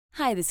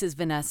Hi, this is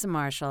Vanessa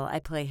Marshall. I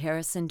play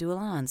Harrison Dula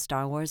on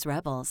Star Wars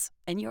Rebels,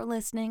 and you're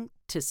listening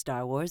to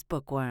Star Wars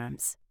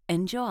Bookworms.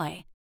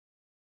 Enjoy.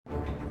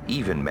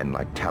 Even men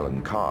like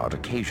Talon Card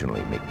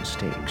occasionally make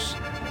mistakes.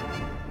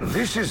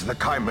 This is the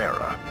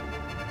Chimera.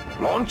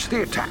 Launch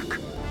the attack.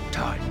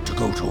 Time to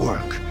go to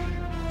work.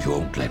 You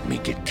won't let me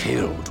get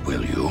killed,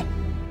 will you?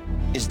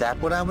 Is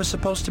that what I was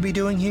supposed to be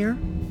doing here?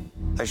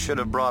 I should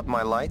have brought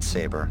my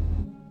lightsaber.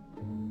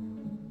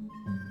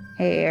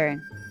 Hey,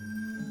 Aaron.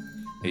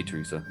 Hey,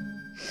 Teresa.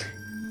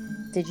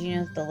 Did you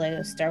know that the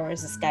Lego Star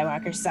Wars The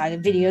Skywalker Saga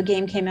video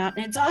game came out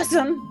and it's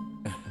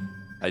awesome?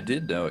 I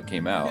did know it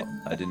came out.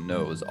 I didn't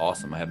know it was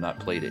awesome. I have not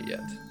played it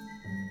yet.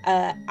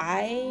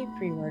 I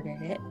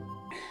pre-ordered it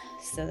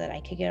so that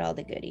I could get all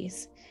the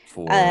goodies.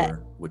 For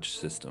which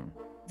system?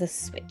 The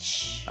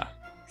Switch.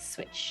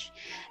 Switch.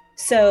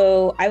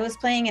 So I was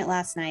playing it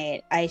last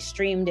night. I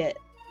streamed it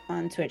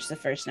on Twitch the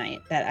first night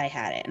that I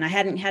had it. And I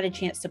hadn't had a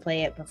chance to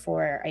play it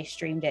before I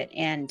streamed it.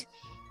 And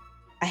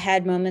I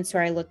had moments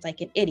where I looked like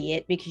an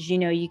idiot because, you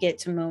know, you get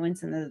to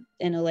moments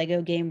in a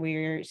Lego game where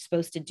you're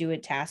supposed to do a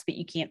task, but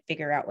you can't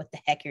figure out what the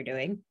heck you're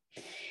doing.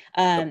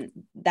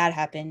 That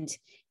happened.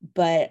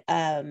 But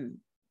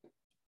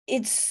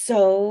it's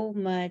so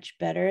much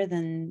better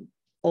than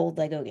old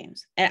Lego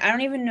games. And I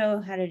don't even know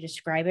how to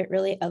describe it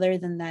really, other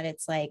than that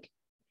it's like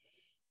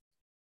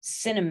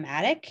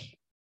cinematic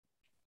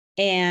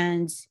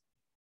and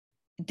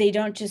they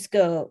don't just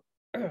go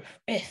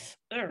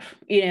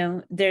you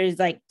know, there's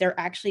like they're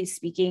actually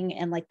speaking,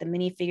 and like the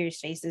minifigures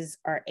faces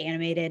are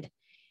animated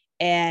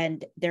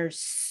and they're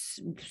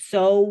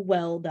so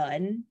well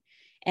done,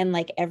 and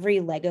like every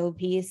Lego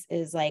piece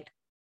is like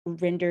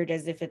rendered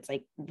as if it's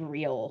like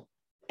real.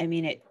 I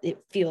mean, it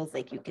feels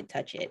like you could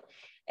touch it.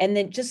 And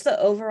then just the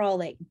overall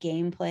like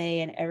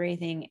gameplay and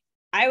everything,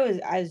 I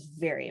was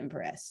very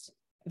impressed.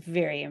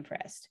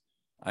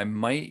 I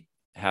might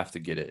have to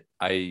get it.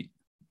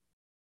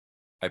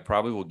 I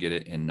probably will get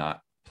it and not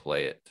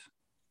play it.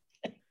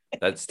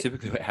 That's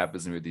typically what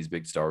happens with these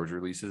big Star Wars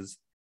releases,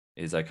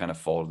 is I kind of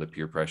fall to the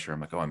peer pressure. I'm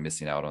like, oh, I'm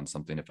missing out on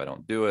something if I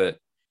don't do it.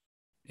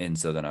 And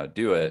so then I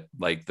do it,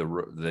 like the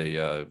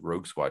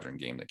Rogue Squadron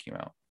game that came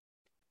out.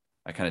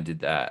 I kind of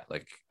did that.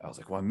 Like, I was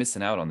like, well, I'm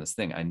missing out on this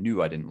thing. I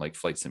knew I didn't like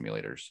flight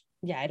simulators.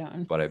 Yeah, I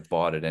don't. But I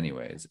bought it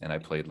anyways. And I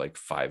played like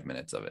 5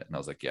 minutes of it. And I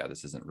was like, yeah,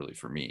 this isn't really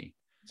for me.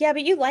 Yeah,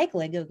 but you like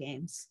Lego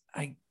games.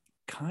 I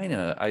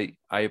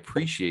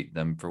appreciate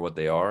them for what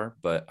they are,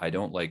 but I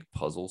don't like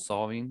puzzle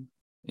solving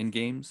in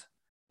games,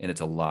 and it's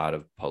a lot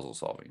of puzzle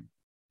solving.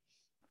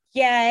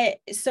 Yeah,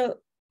 so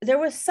there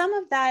was some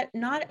of that,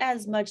 not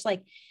as much.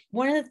 Like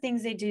one of the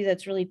things they do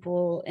that's really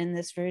cool in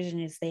this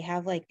version is they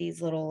have like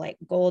these little like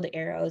gold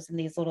arrows and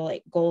these little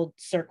like gold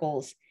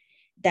circles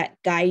that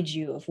guide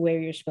you of where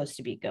you're supposed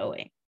to be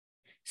going.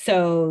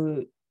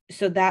 So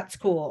that's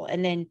cool.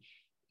 And then,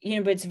 you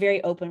know, but it's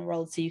very open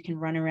world, so you can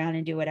run around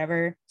and do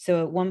whatever.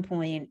 So at one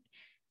point,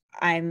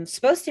 I'm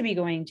supposed to be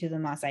going to the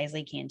Mos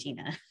Eisley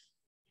Cantina,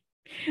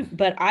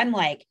 but I'm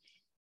like,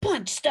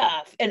 punch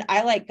stuff. And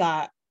I like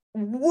got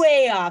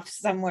way off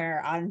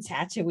somewhere on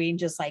Tatooine,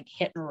 just like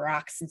hitting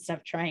rocks and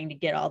stuff, trying to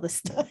get all the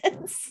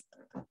studs.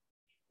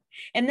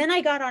 And then I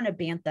got on a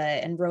Bantha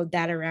and rode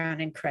that around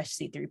and crushed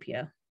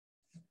C-3PO.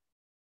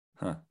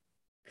 Huh.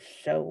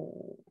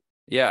 So.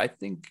 Yeah, I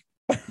think,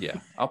 yeah,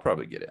 I'll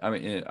probably get it. I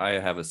mean, I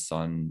have a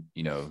son,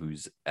 you know,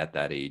 who's at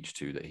that age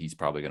too, that he's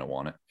probably going to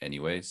want it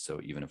anyway.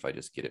 So even if I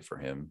just get it for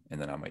him,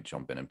 and then I might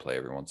jump in and play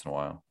every once in a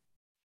while.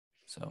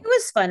 So it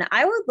was fun.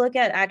 I would look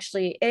at,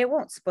 actually, it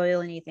won't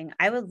spoil anything.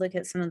 I would look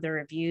at some of the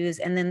reviews,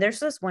 and then there's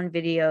this one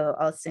video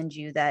I'll send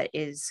you that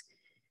is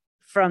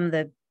from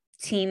the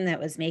team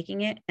that was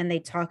making it, and they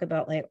talk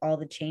about like all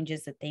the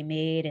changes that they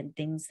made and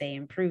things they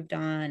improved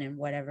on and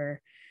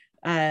whatever.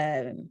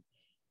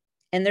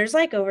 And there's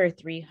like over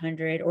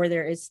 300, or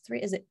there is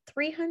is it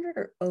 300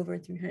 or over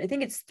 300? I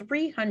think it's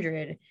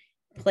 300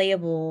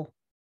 playable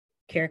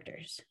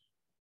characters,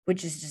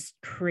 which is just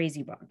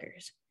crazy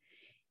bonkers.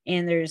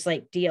 And there's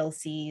like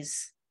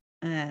DLCs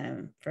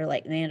for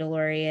like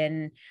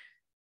Mandalorian,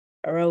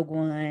 Rogue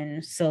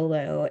One,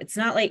 Solo. It's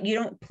not like you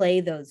don't play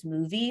those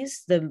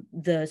movies.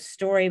 The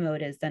story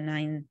mode is the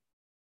 9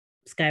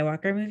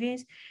 Skywalker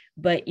movies,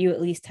 but you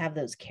at least have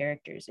those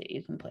characters that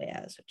you can play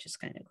as, which is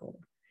kind of cool.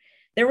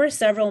 There were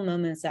several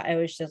moments that I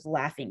was just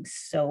laughing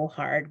so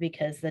hard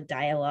because the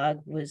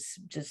dialogue was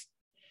just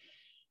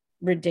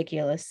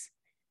ridiculous.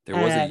 There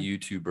was a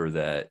YouTuber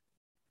that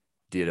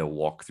did a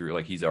walkthrough.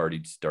 Like, he's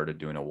already started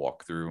doing a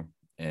walkthrough,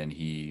 and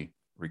he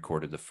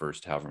recorded the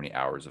first however many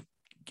hours of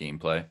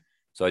gameplay.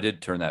 So I did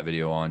turn that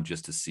video on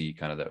just to see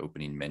kind of the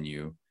opening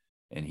menu,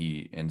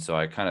 and so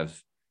I kind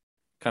of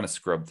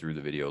scrubbed through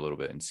the video a little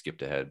bit and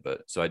skipped ahead.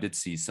 But so I did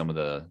see some of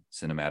the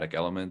cinematic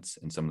elements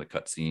and some of the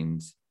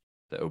cutscenes,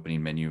 the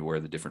opening menu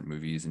where the different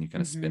movies, and you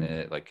kind of spin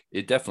it. Like,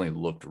 it definitely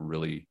looked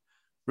really,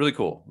 really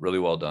cool, really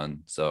well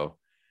done. So,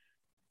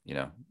 you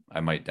know, I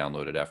might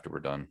download it after we're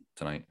done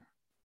tonight.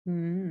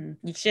 You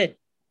should.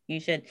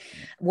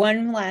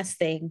 One last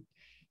thing.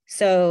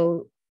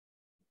 So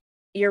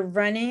you're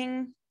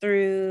running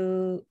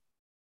through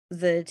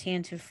the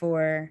Tantive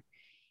 4,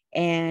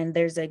 and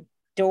there's a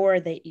door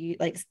that you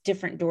like,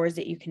 different doors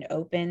that you can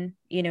open,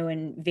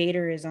 and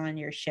Vader is on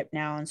your ship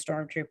now, and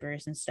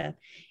stormtroopers and stuff.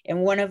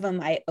 And one of them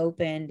I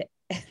opened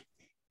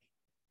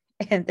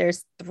and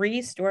there's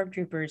 3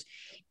 stormtroopers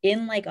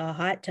in like a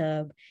hot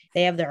tub.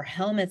 They have their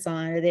helmets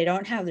on, or they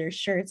don't have their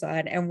shirts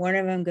on. And one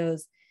of them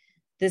goes,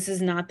 "This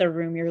is not the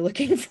room you're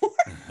looking for."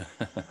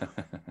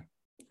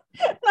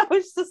 I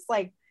was just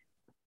like,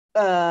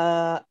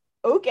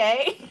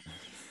 okay,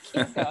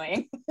 keep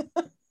going.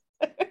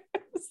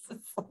 This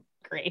is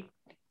great.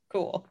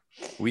 Cool.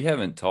 We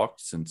haven't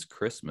talked since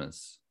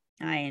Christmas.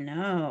 I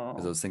know.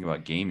 Because I was thinking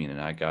about gaming,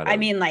 and I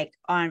mean, like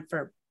on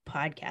for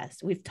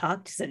podcast. We've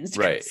talked since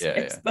right.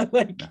 Christmas, Yeah. But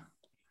like,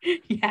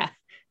 yeah.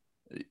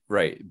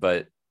 Right.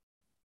 But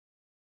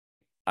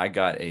I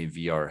got a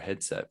VR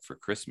headset for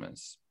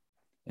Christmas.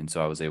 And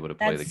so I was able to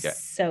play the game.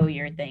 So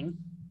your thing.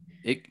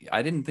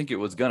 I didn't think it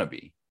was gonna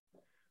be,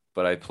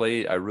 but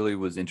I really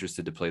was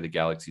interested to play the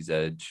Galaxy's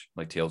Edge,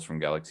 like Tales from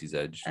Galaxy's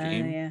Edge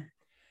game. Yeah.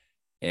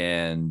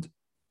 And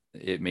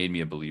it made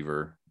me a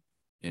believer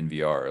in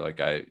VR. Like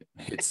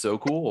it's so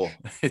cool.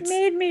 It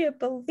made me a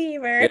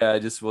believer. Yeah,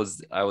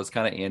 I was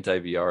kind of anti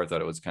VR. I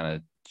thought it was kind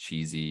of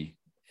cheesy.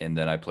 And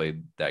then I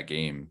played that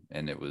game,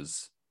 and it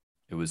was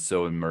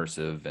so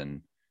immersive,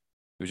 and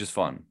it was just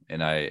fun.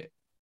 And it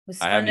was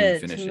fun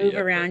to move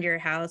around your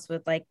house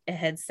with like a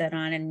headset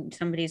on, and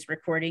somebody's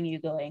recording you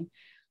going,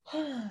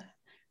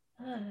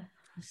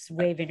 just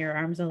waving your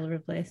arms all over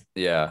the place.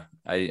 Yeah.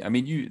 I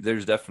mean,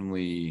 there's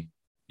definitely,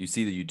 you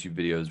see the YouTube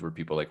videos where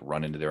people like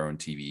run into their own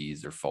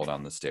TVs or fall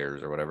down the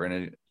stairs or whatever.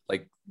 And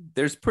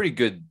there's pretty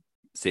good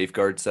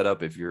safeguards set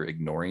up if you're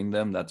ignoring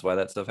them. That's why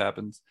that stuff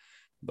happens.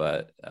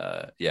 But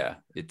yeah,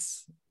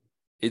 it's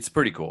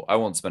pretty cool. I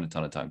won't spend a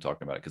ton of time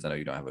talking about it because I know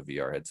you don't have a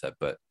VR headset,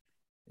 but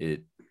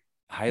it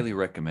highly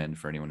recommend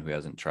for anyone who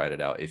hasn't tried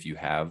it out. If you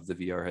have the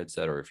VR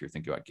headset, or if you're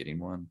thinking about getting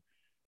one,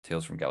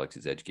 Tales from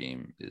Galaxy's Edge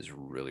game is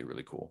really,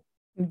 really cool.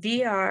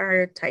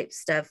 VR type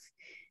stuff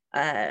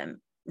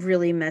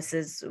really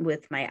messes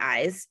with my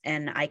eyes,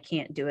 and I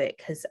can't do it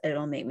because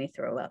it'll make me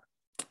throw up.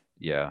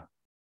 Yeah.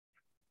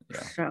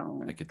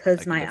 So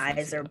because my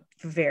eyes are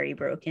very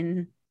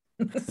broken.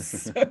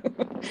 So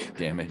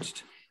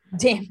damaged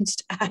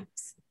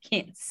eyes,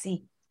 can't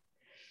see.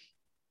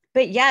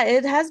 But yeah,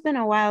 it has been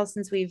a while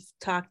since we've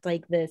talked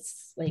like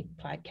this, like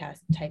podcast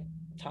type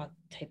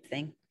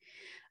thing.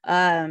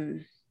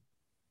 And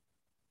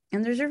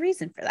there's a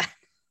reason for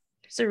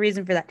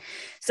that.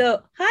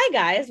 So hi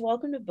guys,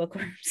 welcome to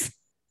Bookworms.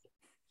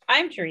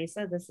 I'm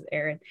Teresa. This is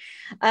Erin.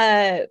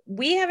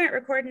 We haven't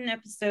recorded an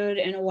episode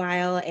in a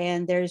while,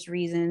 and there's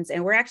reasons.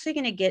 And we're actually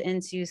going to get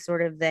into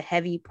sort of the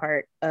heavy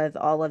part of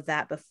all of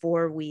that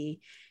before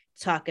we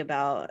talk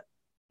about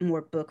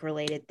more book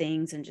related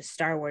things and just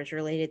Star Wars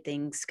related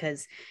things,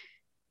 because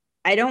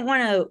I don't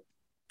want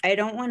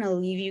to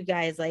leave you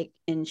guys like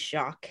in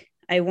shock.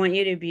 I want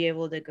you to be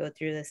able to go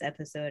through this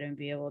episode and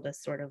be able to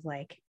sort of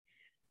like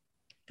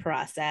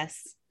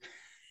process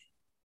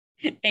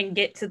and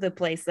get to the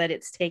place that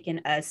it's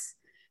taken us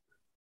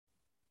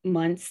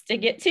months to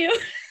get to.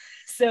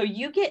 So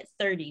you get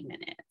 30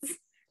 minutes,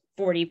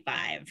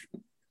 45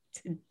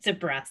 to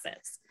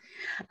process.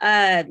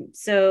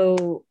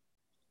 So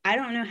I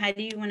don't know, how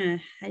do you want to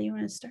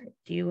start?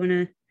 Do you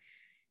want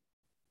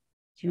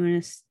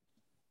to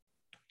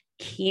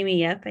key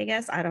me up, I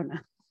guess? I don't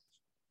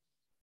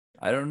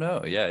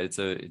know. Yeah, it's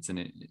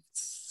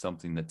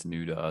something that's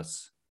new to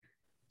us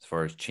as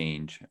far as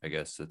change, I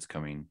guess, that's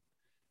coming,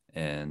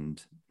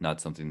 and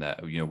not something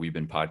that, we've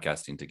been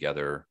podcasting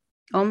together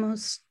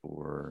almost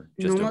for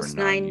just over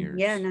 9 years.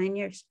 Yeah, 9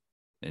 years.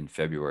 In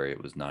February,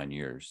 it was 9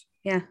 years.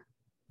 Yeah.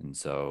 And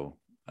so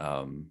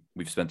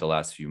we've spent the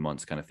last few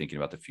months kind of thinking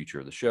about the future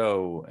of the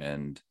show,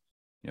 and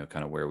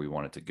kind of where we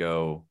want it to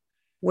go,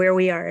 where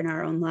we are in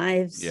our own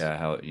lives. Yeah,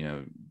 how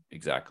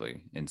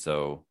exactly. And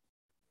so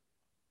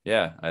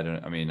yeah,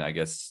 I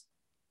guess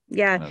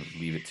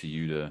leave it to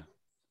you to.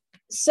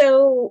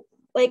 So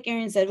like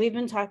Erin said, we've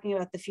been talking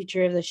about the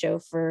future of the show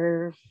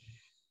for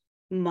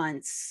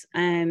months.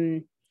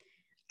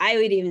 I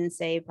would even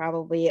say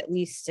probably at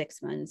least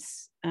 6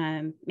 months,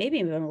 maybe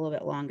even a little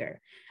bit longer.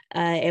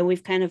 And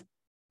we've kind of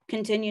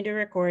continued to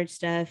record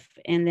stuff.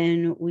 And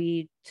then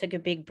we took a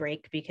big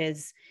break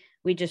because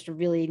we just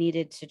really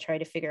needed to try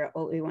to figure out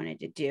what we wanted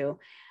to do.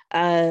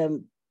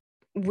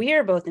 We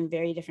are both in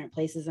very different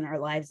places in our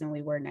lives than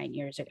we were 9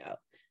 years ago.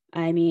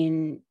 I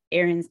mean,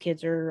 Erin's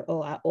kids are a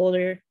lot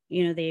older.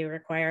 They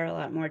require a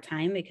lot more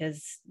time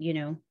because,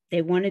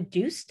 they want to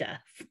do stuff.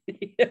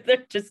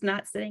 They're just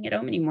not sitting at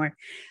home anymore.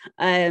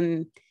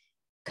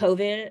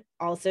 COVID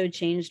also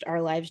changed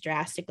our lives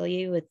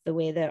drastically with the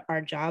way that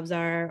our jobs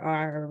are,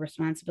 our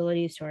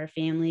responsibilities to our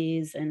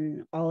families,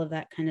 and all of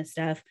that kind of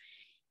stuff.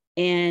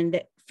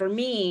 And for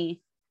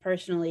me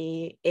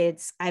personally,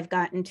 I've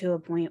gotten to a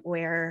point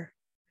where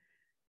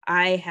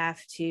I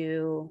have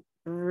to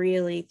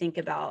really think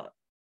about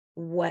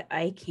what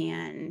I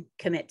can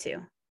commit to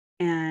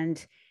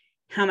and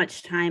how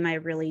much time I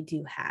really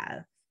do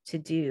have to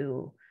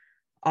do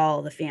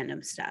all the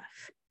fandom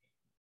stuff.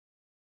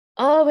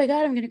 Oh my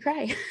God, I'm going to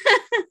cry.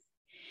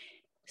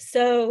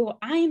 So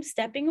I am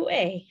stepping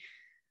away.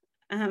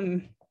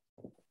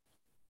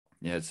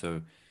 Yeah.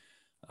 So,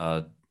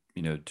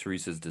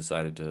 Teresa's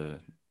decided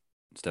to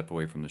step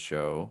away from the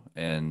show.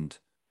 And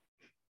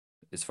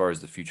as far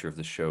as the future of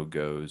the show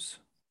goes,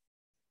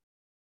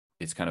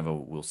 it's kind of a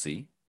we'll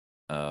see.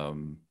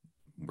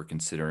 We're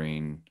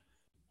considering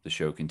the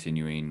show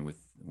continuing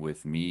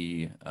with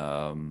me,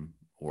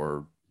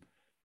 or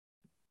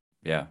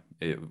yeah,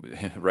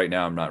 right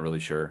now I'm not really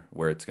sure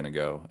where it's going to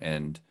go,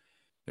 and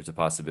there's a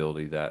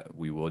possibility that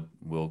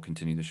will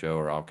continue the show,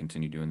 or I'll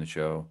continue doing the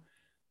show,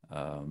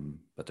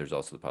 but there's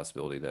also the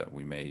possibility that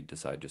we may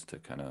decide just to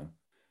kind of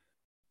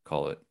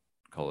call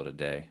it a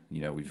day.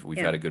 We've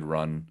had a good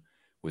run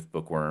with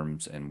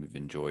Bookworms, and we've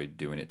enjoyed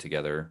doing it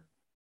together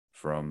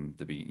from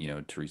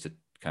Teresa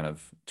kind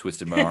of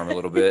twisted my arm a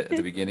little bit at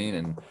the beginning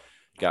and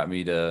got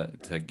me to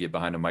get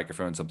behind a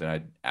microphone, something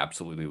I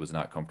absolutely was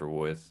not comfortable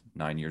with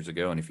 9 years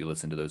ago. And if you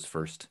listen to those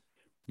first,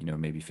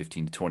 maybe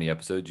 15 to 20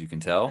 episodes, you can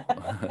tell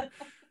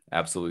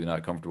absolutely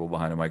not comfortable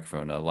behind a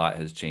microphone. A lot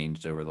has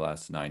changed over the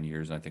last 9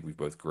 years. And I think we've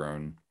both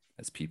grown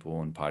as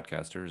people and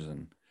podcasters,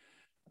 and,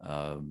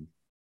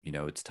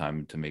 it's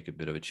time to make a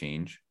bit of a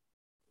change.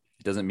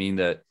 It doesn't mean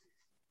that,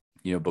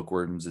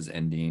 Bookworms is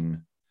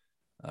ending,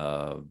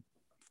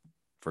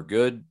 for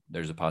good.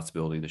 There's a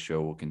possibility the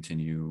show will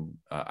continue.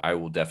 I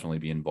will definitely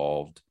be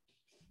involved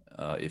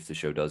if the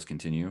show does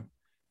continue.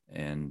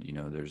 And,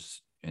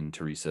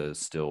 Teresa is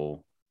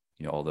still,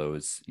 although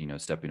is,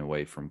 stepping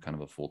away from kind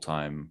of a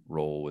full-time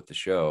role with the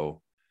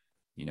show,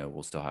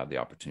 we'll still have the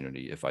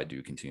opportunity, if I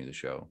do continue the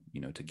show,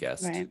 to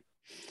guest. Right.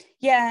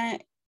 Yeah.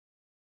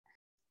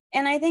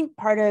 And I think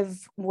part of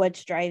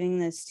what's driving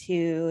this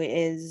too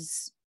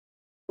is,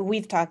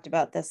 we've talked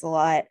about this a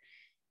lot,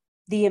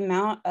 the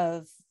amount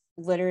of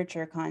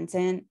literature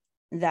content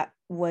that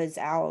was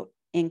out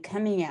and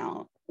coming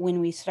out when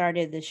we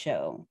started the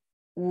show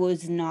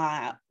was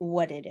not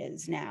what it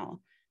is now.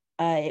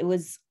 It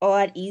was a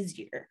lot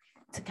easier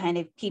to kind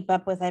of keep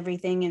up with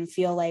everything and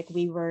feel like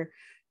we were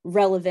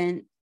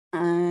relevant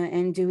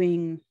and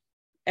doing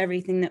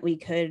everything that we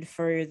could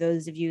for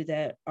those of you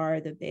that are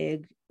the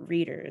big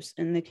readers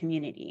in the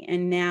community.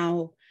 And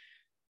now,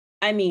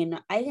 I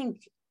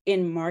think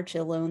in March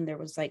alone, there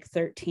was like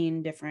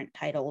 13 different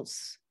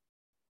titles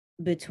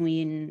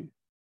between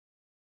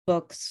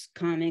books,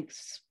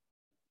 comics,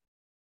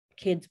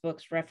 kids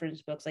books,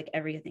 reference books, like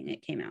everything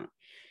that came out.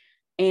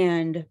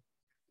 And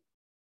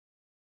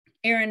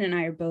Aaron and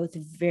I are both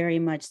very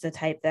much the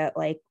type that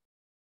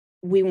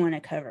we want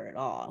to cover it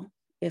all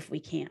if we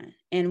can.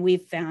 And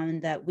we've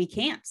found that we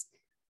can't.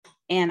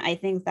 And I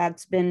think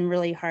that's been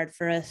really hard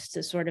for us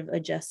to sort of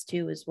adjust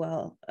to as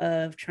well,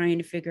 of trying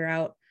to figure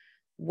out,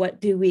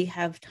 what do we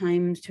have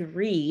time to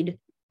read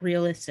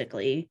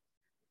realistically,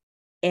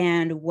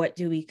 and what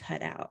do we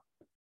cut out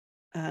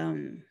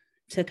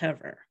to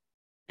cover.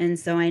 And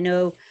so I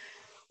know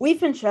we've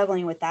been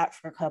struggling with that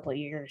for a couple of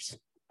years.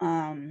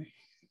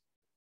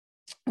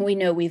 We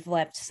know we've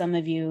left some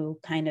of you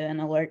kind of in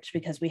a lurch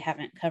because we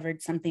haven't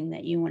covered something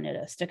that you wanted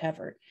us to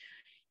cover.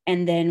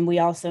 And then we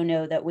also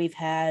know that we've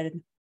had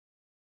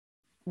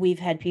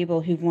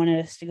people who've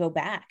wanted us to go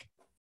back,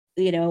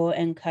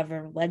 and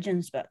cover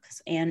Legends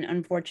books. And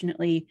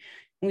unfortunately,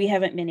 we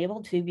haven't been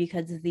able to,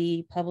 because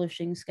the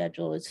publishing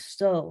schedule is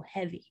so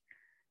heavy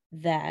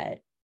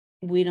that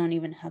we don't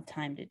even have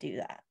time to do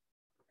that.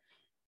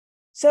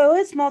 So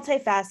it's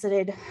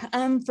multifaceted.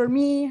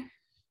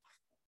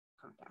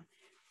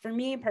 For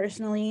me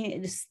personally,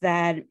 it's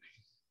that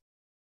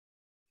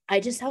I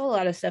just have a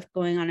lot of stuff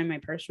going on in my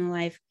personal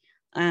life.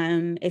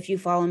 If you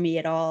follow me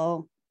at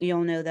all,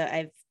 you'll know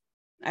that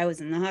I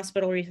was in the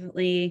hospital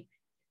recently.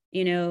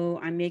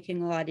 I'm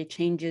making a lot of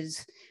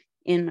changes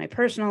in my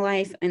personal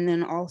life, and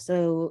then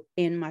also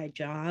in my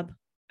job.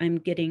 I'm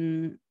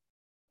getting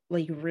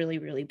really,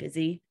 really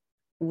busy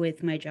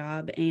with my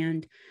job,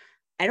 and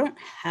I don't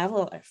have a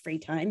lot of free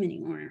time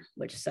anymore,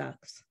 which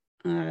sucks.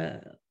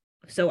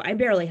 So I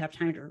barely have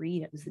time to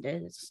read as it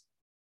is.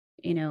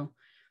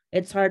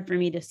 It's hard for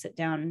me to sit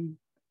down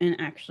and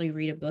actually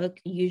read a book.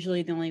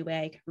 Usually the only way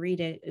I can read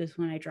it is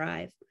when I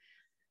drive.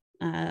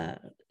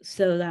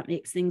 So that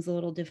makes things a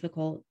little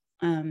difficult.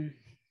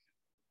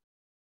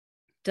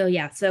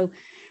 So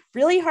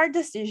really hard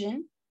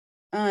decision.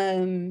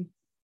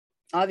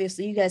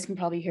 Obviously you guys can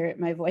probably hear it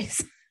in my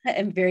voice.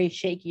 I'm very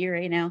shaky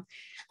right now.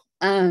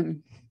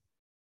 And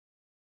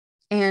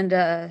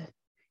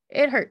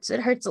it hurts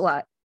a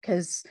lot,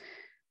 because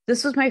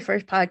this was my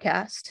first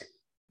podcast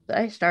that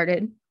I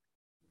started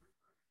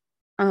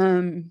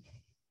with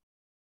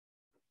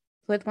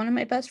one of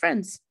my best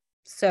friends.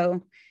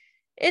 So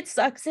it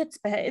sucks,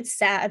 it's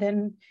sad,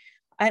 and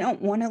I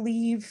don't want to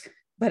leave,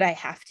 but I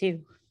have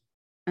to.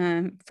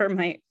 For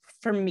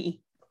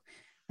me,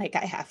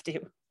 I have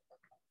to.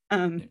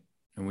 And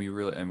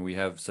we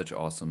have such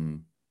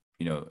awesome,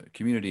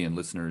 community and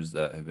listeners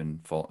that have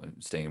been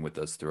staying with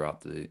us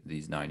throughout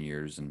these 9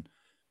 years, and,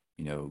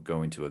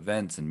 going to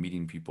events and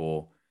meeting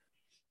people.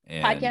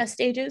 And podcast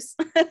stages.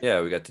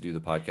 Yeah, we got to do the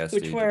podcast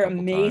which stage were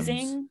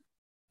amazing.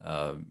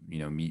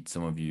 meet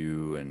some of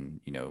you and,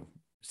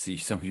 see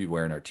some of you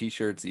wearing our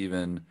t-shirts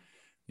even,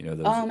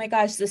 those Oh my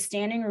gosh, the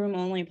standing room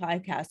only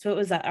podcast. What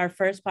was that? Our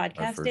first our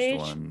podcast first stage?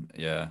 one.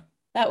 Yeah.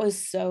 That was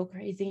so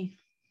crazy.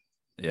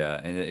 Yeah.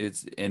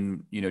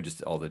 And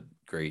just all the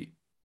great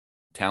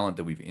talent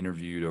that we've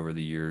interviewed over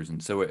the years.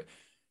 And so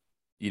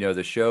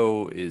the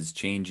show is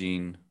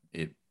changing.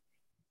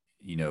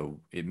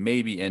 It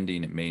may be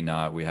ending, it may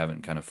not. We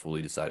haven't kind of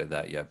fully decided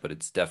that yet, but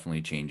it's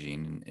definitely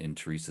changing. And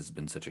Teresa's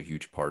been such a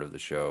huge part of the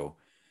show.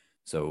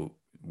 So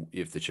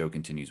if the show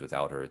continues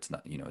without her, it's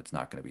not, it's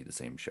not going to be the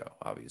same show.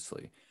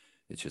 Obviously,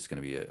 it's just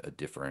going to be a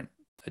different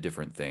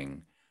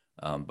thing.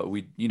 But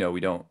we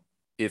don't.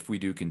 If we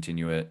do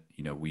continue it,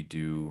 we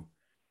do.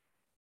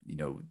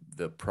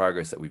 The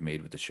progress that we've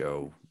made with the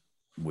show,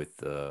 with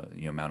the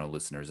amount of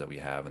listeners that we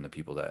have and the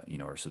people that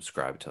are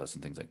subscribed to us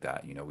and things like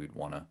that, we'd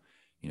want to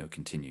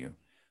continue.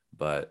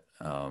 But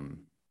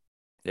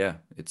yeah,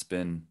 it's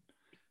been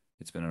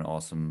an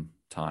awesome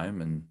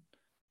time, and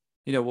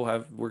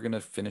we're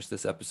gonna finish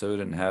this episode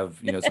and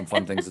have some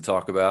fun things to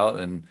talk about,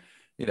 and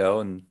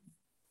and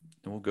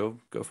we'll go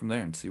from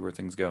there and see where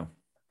things go.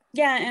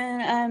 Yeah,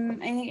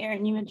 and I think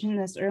Aaron, you mentioned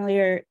this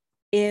earlier.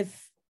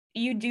 If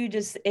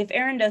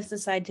Aaron does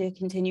decide to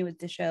continue with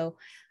the show,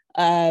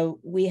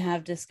 we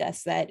have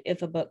discussed that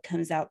if a book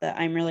comes out that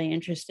I'm really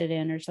interested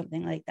in or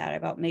something like that,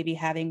 about maybe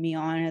having me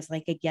on as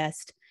like a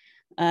guest.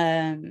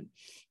 Many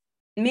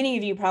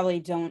of you probably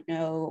don't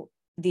know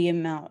the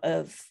amount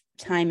of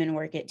time and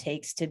work it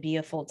takes to be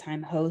a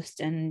full-time host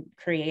and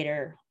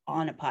creator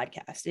on a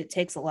podcast. It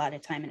takes a lot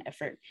of time and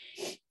effort.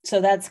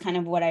 So that's kind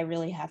of what I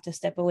really have to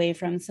step away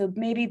from. So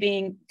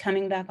maybe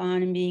coming back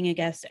on and being a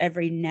guest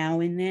every now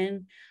and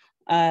then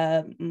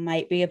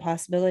might be a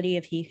possibility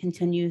if he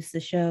continues the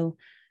show.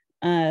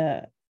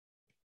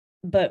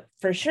 But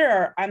for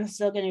sure, I'm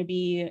still going to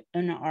be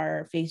in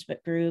our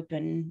Facebook group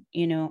and,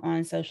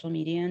 on social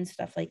media and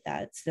stuff like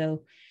that.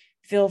 So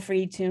feel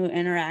free to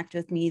interact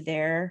with me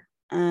there.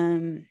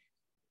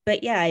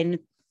 But yeah,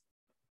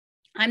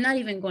 I'm not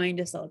even going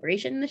to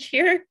Celebration this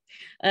year.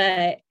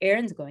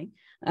 Aaron's going,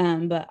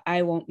 but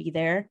I won't be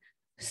there.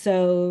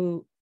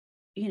 So,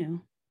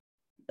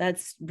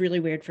 that's really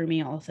weird for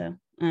me also.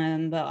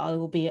 But I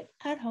will be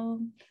at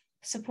home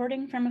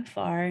supporting from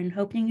afar and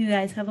hoping you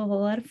guys have a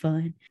whole lot of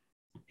fun.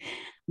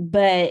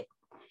 But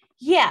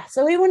yeah,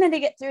 so we wanted to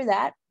get through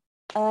that.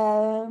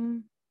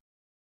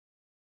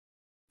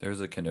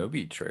 There's a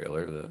Kenobi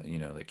trailer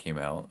that came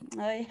out.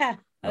 Oh yeah.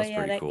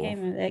 That cool.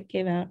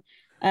 came out.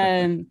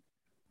 So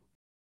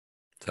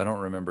I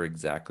don't remember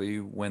exactly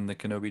when the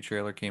Kenobi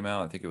trailer came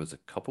out. I think it was a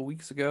couple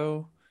weeks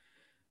ago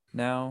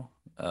now.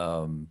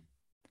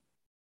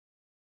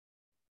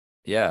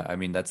 Yeah, I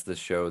mean, that's the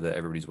show that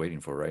everybody's waiting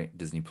for, right?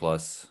 Disney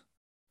Plus.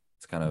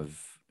 It's kind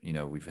of,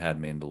 we've had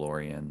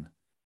Mandalorian,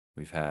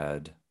 we've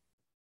had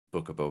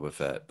Book of Boba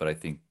Fett, but I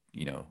think,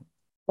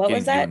 what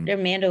was that? The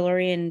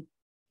Mandalorian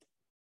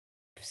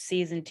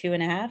season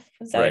 2.5?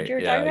 Was that right, what you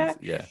were talking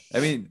about? Yeah. I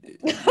mean,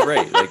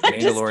 right. Like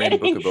Mandalorian and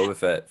Book of Boba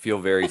Fett feel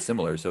very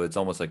similar. So it's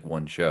almost like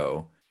one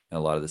show and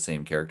a lot of the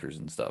same characters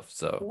and stuff.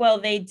 So, well,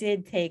 they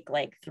did take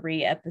like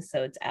 3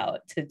 episodes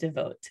out to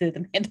devote to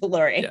the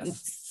Mandalorian.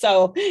 Yes.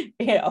 So,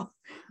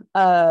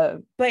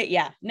 but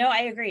yeah, no, I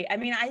agree. I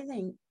mean, I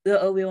think the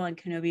Obi-Wan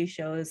Kenobi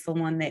show is the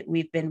one that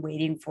we've been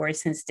waiting for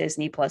since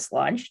Disney Plus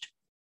launched.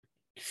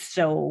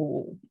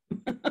 So,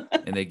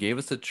 and they gave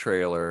us a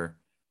trailer.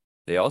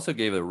 They also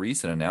gave a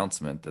recent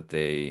announcement that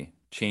they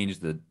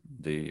changed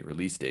the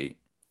release date.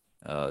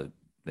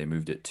 They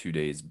moved it 2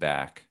 days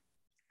back.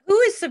 Who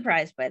is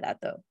surprised by that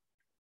though?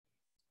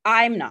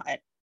 I'm not.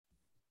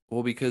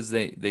 Well, because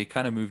they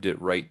kind of moved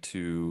it right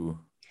to.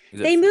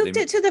 They moved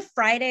it to the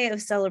Friday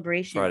of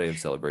Celebration. Friday of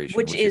Celebration,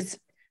 which is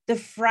the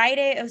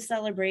Friday of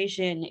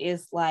Celebration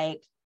is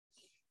like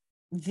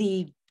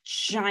the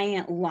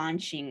giant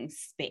launching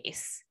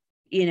space.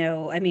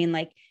 I mean,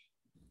 like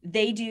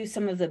they do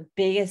some of the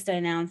biggest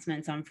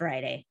announcements on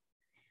Friday,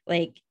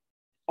 like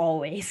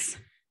always.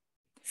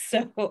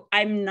 So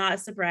I'm not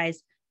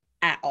surprised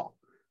at all.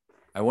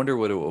 I wonder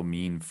what it will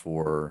mean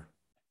for,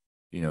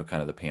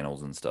 kind of the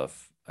panels and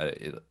stuff.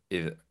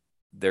 If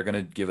they're going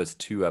to give us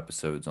 2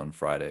 episodes on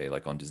Friday,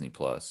 like on Disney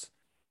Plus.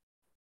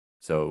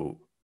 So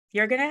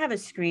you're going to have a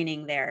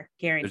screening there,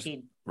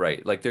 guaranteed.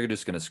 Right. Like they're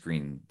just going to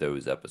screen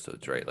those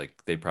episodes, right?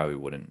 Like they probably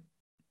wouldn't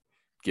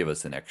give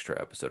us an extra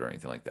episode or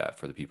anything like that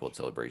for the people at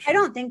Celebration. I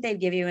don't think they'd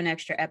give you an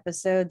extra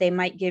episode. They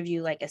might give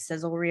you like a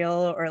sizzle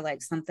reel or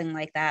like something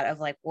like that of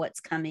like what's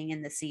coming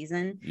in the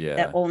season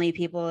that only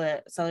people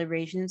at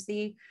Celebration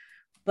see.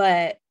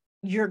 But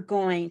you're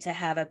going to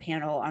have a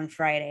panel on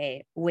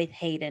Friday with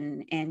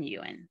Hayden and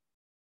Ewan.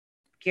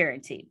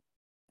 Guaranteed.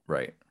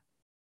 Right.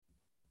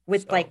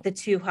 With like the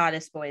 2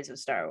 hottest boys of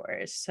Star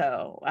Wars.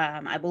 So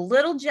I'm a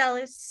little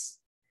jealous,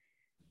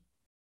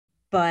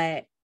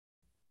 but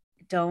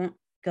don't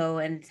go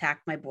and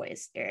attack my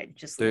boys, Aaron.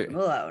 Just leave them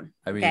alone.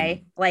 I mean,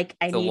 okay. Like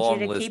I need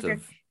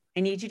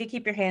you to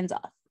keep your hands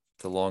off.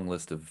 It's a long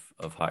list of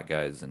hot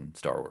guys in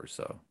Star Wars,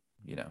 so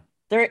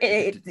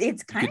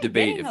it's kind of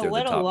debate if they're a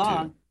little the top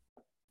long.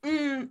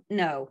 2.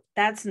 No,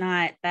 that's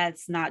not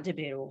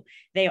debatable.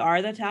 They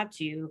are the top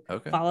two,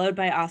 Okay. followed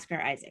by Oscar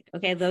Isaac.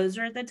 Okay, those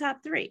are the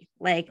top three.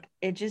 Like,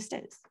 it just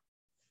is.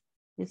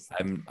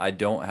 I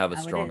don't have a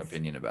how it strong is.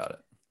 opinion about it.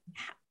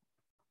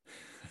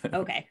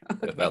 Okay.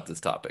 About this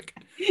topic.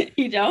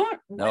 You don't?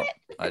 No, What?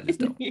 I just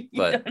don't. You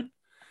But don't?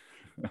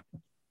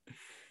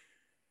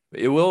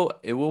 it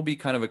will be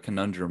kind of a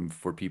conundrum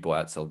for people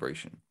at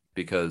Celebration,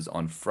 because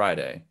on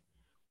Friday,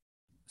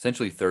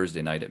 essentially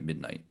Thursday night at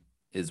midnight,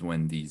 is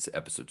when these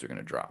episodes are going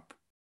to drop.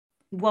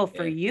 Well,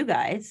 for you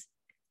guys,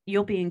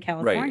 you'll be in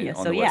California. Right,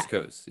 on So the West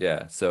Coast.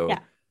 Yeah. So Yeah.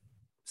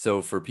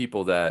 so for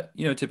people that,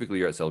 typically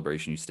you're at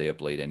Celebration, you stay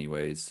up late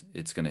anyways,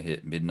 it's going to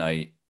hit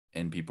midnight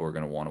and people are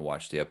going to want to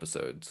watch the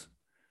episodes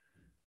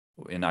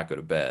and not go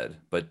to bed.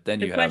 But then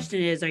the you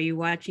question is, are you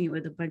watching it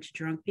with a bunch of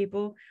drunk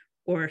people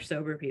or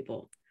sober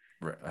people?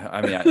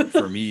 I mean,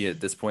 for me at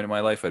this point in my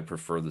life, I'd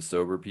prefer the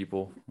sober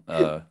people.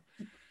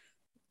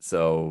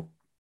 So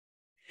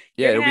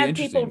yeah, You're it'll gonna be have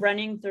interesting. people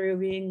running through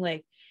being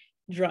like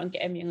drunk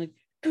and being like,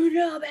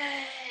 Kenobi!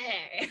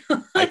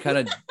 I kind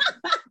of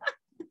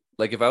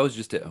like, if I was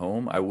just at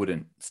home, I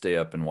wouldn't stay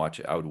up and watch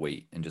it. I would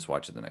wait and just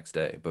watch it the next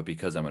day. But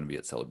because I'm going to be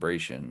at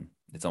Celebration,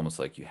 it's almost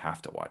like you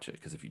have to watch it,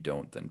 because if you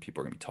don't, then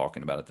people are going to be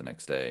talking about it the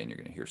next day and you're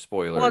going to hear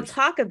spoilers. Well,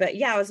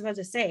 I was about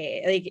to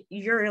say, like,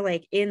 you're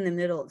like in the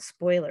middle of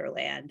spoiler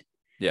land.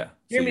 Yeah.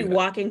 You're so gonna be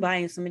walking by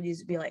and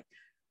somebody's be like,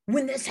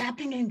 when this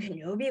happened in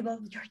Kenobi, but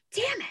you're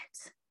damn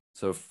it.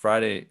 So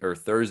Friday or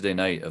Thursday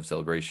night of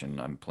Celebration,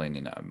 I'm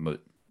planning, I'm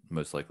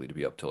most likely to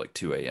be up till like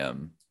 2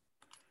 a.m.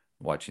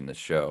 watching this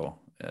show.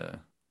 And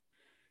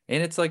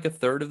it's like a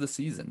third of the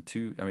season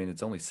too. I mean,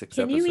 it's only 6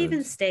 Can episodes. you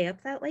even stay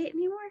up that late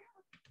anymore?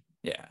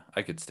 Yeah,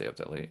 I could stay up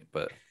that late,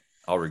 but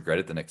I'll regret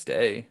it the next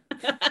day,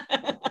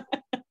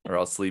 or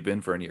I'll sleep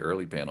in for any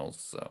early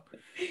panels. So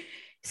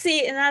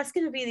See, and that's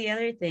going to be the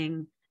other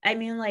thing. I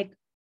mean, like,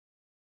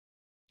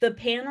 the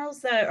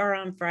panels that are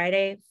on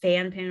Friday,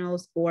 fan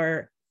panels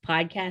or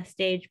podcast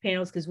stage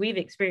panels, because we've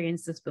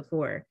experienced this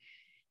before,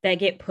 that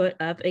get put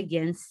up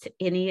against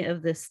any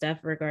of the stuff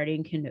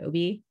regarding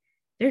Kenobi,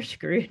 they're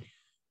screwed.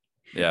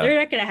 yeah, They're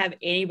not going to have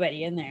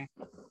anybody in there.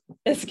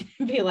 It's going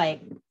to be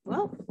like,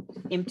 well,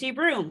 empty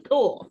room.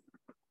 Cool.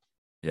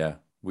 yeah,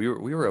 we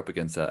were up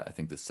against that. I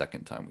think the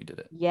second time we did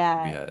it.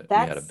 Yeah, we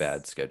had a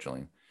bad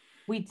scheduling.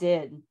 We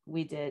did.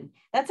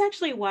 That's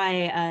actually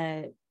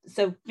why.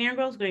 So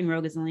Fangirls Going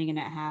Rogue is only going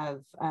to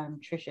have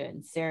Trisha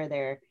and Sarah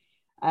there,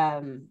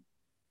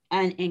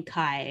 and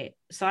Kai.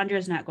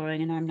 Sandra's not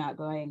going, and I'm not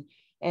going,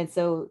 and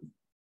so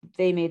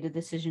they made the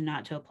decision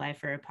not to apply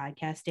for a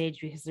podcast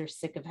stage because they're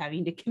sick of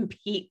having to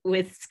compete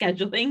with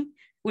scheduling,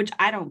 which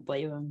I don't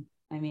blame them.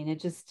 I mean,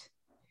 it's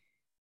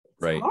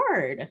Right.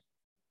 hard.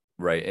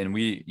 Right. And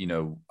we,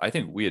 I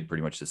think we had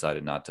pretty much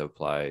decided not to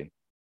apply,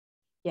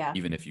 Yeah.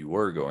 even if you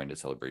were going to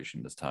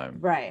Celebration this time.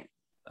 Right.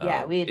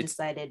 Yeah, we had it's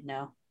decided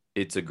no.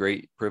 It's a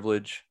great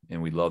privilege,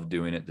 and we love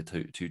doing it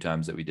the two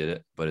times that we did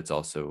it, but it's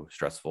also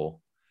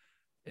stressful.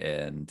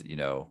 And,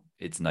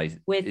 it's nice.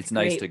 With it's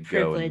nice to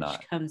go and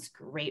not. comes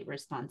great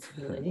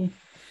responsibility.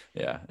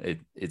 Yeah,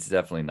 it's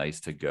definitely nice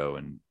to go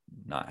and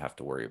not have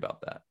to worry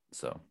about that.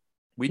 So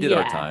we did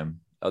our time.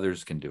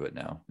 Others can do it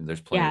now.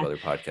 There's plenty of other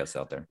podcasts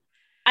out there.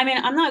 I mean,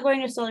 I'm not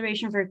going to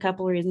Celebration for a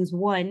couple of reasons.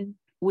 One,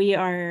 we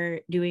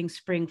are doing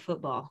spring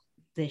football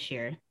this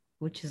year,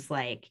 which is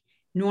like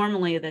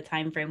normally the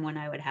time frame when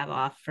I would have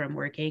off from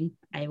working.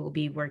 I will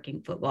be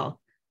working football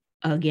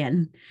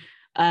again.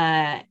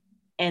 And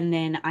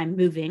then I'm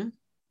moving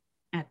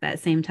at that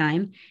same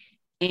time.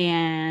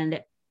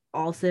 And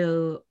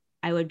also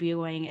I would be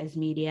going as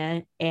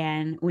media.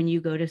 And when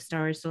you go to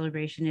Star Wars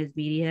Celebration as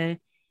media,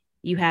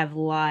 you have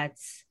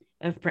lots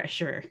of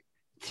pressure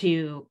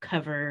to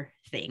cover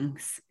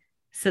things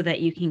so that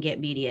you can get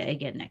media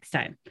again next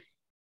time.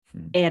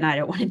 And I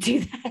don't want to do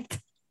that.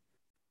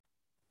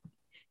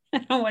 I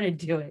don't want to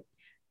do it.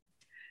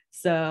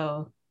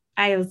 So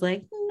I was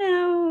like,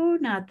 no,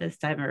 not this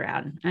time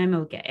around. I'm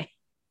okay.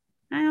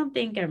 I don't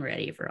think I'm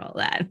ready for all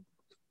that.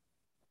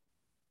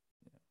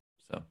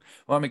 So,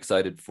 well, I'm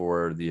excited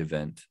for the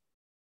event.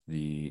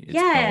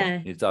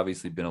 It's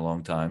obviously been a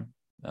long time.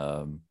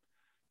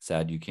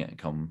 Sad you can't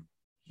come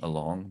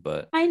along,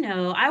 but I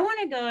know I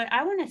want to go.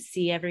 I want to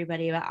see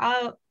everybody,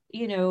 but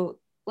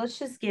let's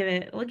just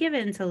we'll give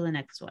it until the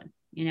next one.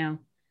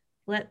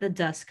 Let the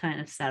dust kind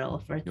of settle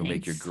for you'll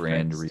make your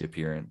grand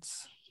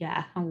reappearance.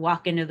 Yeah, I'll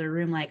walk into the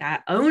room like I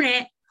own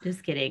it.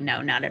 Just kidding.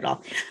 No, not at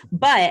all.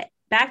 But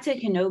back to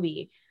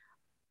Kenobi.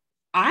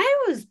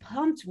 I was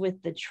pumped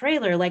with the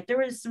trailer. Like, there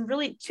was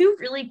two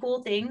really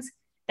cool things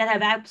that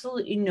have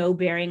absolutely no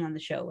bearing on the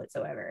show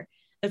whatsoever.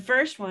 The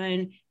first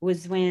one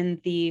was when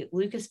the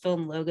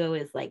Lucasfilm logo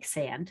is like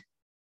sand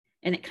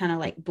and it kind of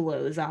like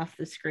blows off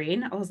the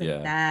screen. I was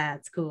like,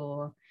 that's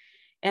cool.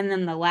 And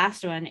then the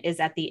last one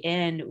is at the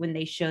end when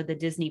they show the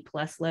Disney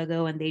Plus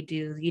logo and they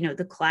do,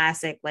 the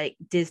classic like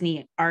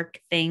Disney arc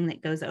thing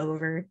that goes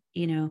over,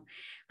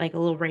 like a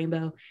little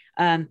rainbow.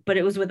 But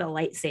it was with a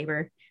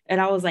lightsaber. And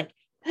I was like,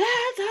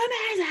 that's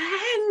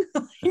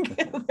amazing.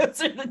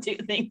 Those are the two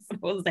things I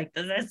was like,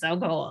 this is so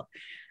cool.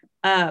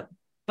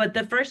 But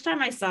the first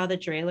time I saw the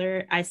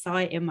trailer, I saw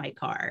it in my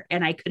car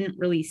and I couldn't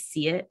really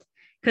see it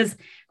because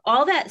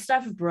all that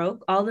stuff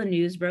broke, all the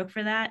news broke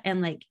for that,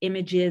 and like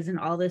images and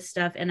all this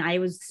stuff. And I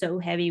was so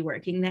heavy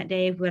working that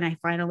day. When I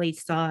finally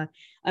saw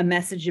a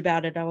message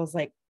about it, I was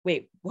like,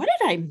 wait, what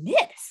did I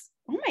miss?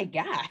 Oh my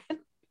God.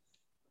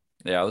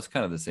 Yeah, I was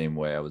kind of the same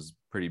way. I was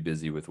pretty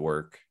busy with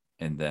work,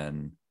 and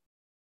then,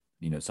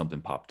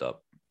 something popped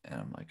up, and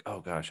I'm like, oh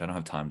gosh, I don't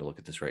have time to look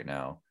at this right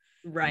now.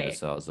 Right.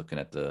 So I was looking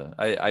at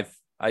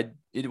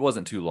it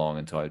wasn't too long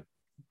until I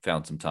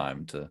found some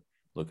time to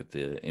look at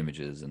the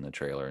images and the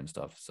trailer and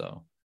stuff.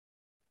 So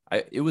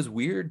it was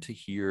weird to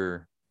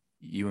hear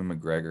Ewan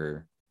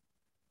McGregor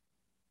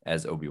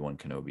as Obi-Wan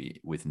Kenobi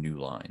with new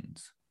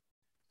lines.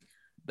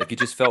 Like, it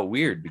just felt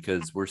weird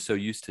because we're so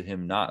used to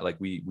him not, like,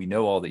 we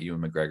know all the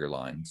Ewan McGregor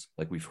lines.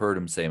 Like, we've heard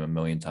him say them a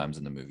million times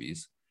in the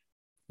movies,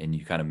 and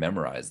you kind of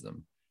memorize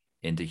them.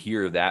 And to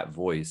hear that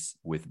voice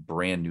with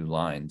brand new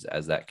lines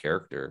as that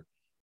character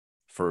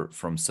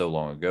from so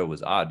long ago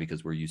was odd,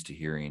 because we're used to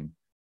hearing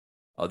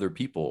other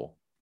people,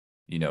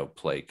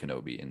 play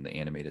Kenobi in the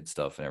animated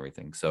stuff and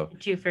everything. So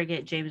did you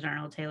forget James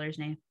Arnold Taylor's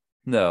name?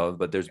 No,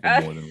 but there's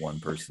been more than one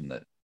person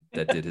that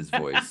did his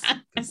voice.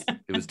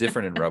 It was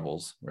different in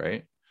Rebels,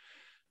 right?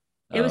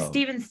 It was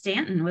Steven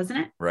Stanton,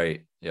 wasn't it?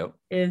 Right. Yep.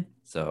 Yeah.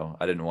 So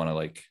I didn't want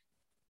to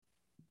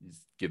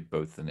give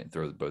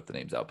throw both the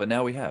names out, but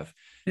now we have.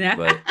 Yeah.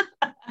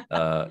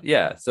 But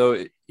yeah.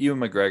 So Ewan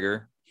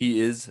McGregor,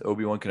 he is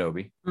Obi-Wan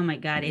Kenobi. Oh my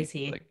God, is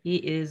he? He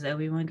is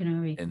Obi-Wan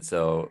Kenobi. And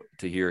so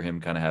to hear him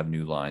kind of have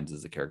new lines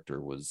as a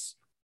character was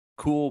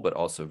cool, but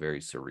also very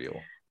surreal.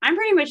 I'm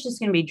pretty much just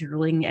going to be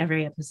drooling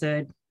every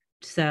episode.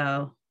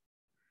 So,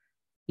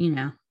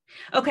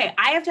 Okay,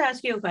 I have to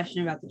ask you a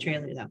question about the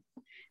trailer, though.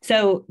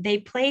 So they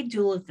played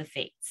Duel of the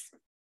Fates.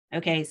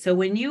 Okay, so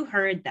when you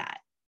heard that,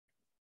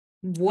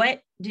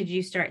 what did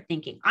you start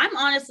thinking? I'm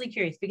honestly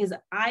curious because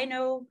I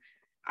know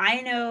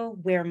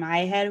where my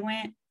head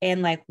went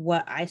and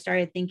what I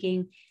started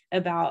thinking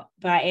about,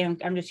 but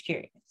I'm just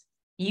curious.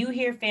 You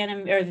hear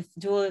Phantom or the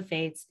Duel of the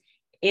Fates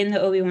in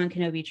the Obi-Wan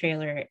Kenobi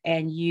trailer,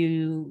 and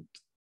you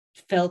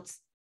felt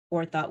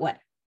or thought what?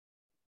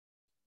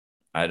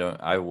 I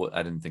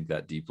didn't think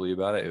that deeply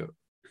about it.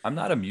 I'm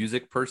not a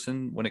music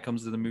person when it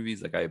comes to the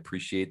movies. Like, I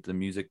appreciate the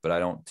music, but I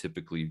don't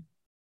typically,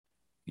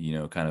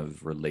 kind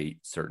of relate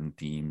certain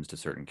themes to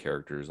certain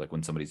characters. Like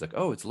when somebody's like,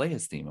 oh, it's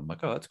Leia's theme, I'm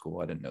like, oh, that's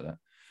cool, I didn't know that.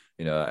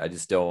 I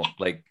just don't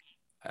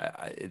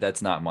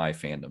that's not my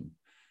fandom.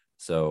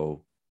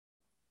 So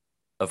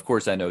of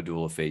course I know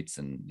Duel of Fates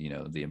and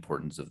the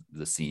importance of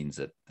the scenes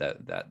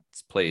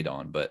that's played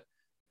on, but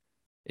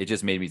it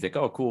just made me think,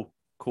 oh, cool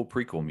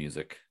prequel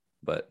music,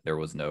 but there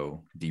was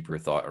no deeper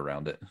thought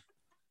around it.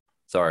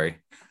 Sorry.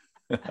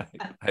 I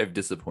have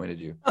disappointed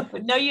you.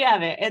 No, you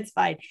haven't. It's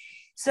fine.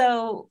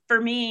 So for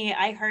me,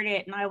 I heard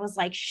it and I was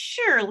like,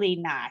 surely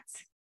not.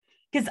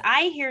 Because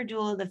I hear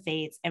Duel of the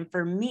Fates, and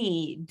for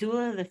me,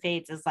 Duel of the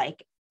Fates is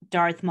like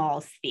Darth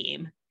Maul's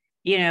theme,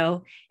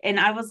 and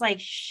I was like,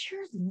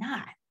 sure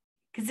not.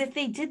 Because if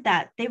they did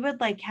that, they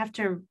would have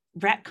to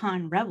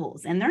retcon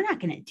Rebels, and they're not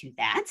going to do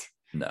that.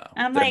 No,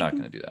 I'm they're not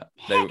going to do that.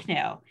 Heck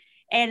no.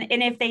 And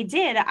if they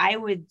did, I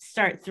would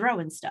start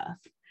throwing stuff.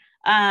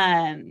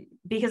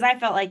 Because I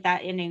felt like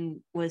that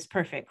ending was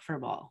perfect for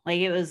Maul.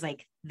 It was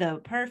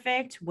the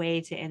perfect way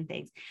to end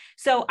things.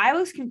 So I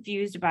was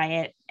confused by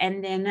it.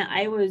 And then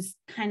I was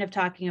kind of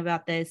talking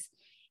about this,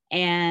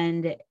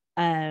 and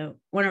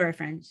one of our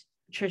friends,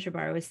 Trisha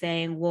Barr, was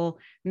saying, well,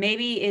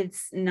 maybe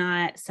it's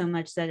not so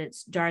much that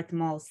it's Darth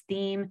Maul's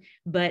theme,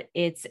 but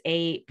it's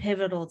a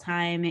pivotal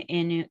time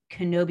in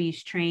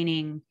Kenobi's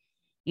training,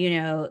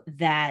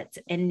 that,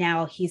 and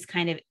now he's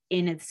kind of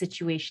in a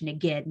situation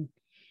again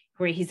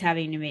where he's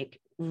having to make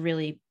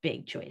really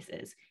big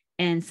choices.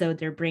 And so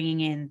they're bringing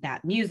in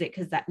that music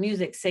because that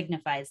music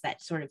signifies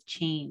that sort of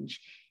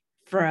change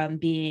from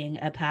being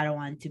a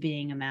Padawan to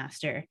being a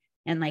master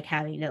and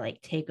having to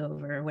take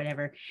over or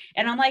whatever.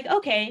 And I'm like,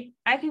 okay,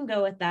 I can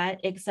go with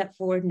that, except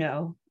for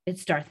no,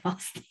 it's Darth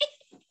Maul's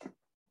theme.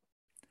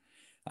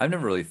 I've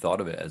never really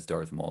thought of it as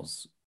Darth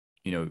Maul's.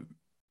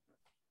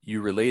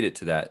 You relate it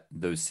to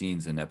those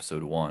scenes in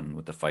episode 1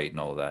 with the fight and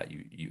all of that.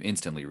 You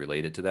instantly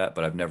relate it to that,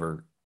 but I've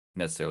never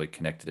necessarily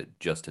connected it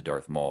just to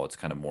Darth Maul. It's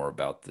kind of more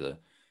about the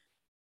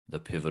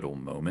pivotal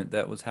moment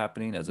that was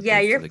happening as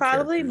opposed you're to the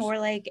probably characters. More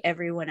like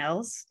everyone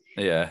else.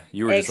 Yeah,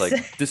 you were just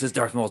like, this is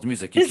Darth Maul's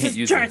music, you can't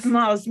use Darth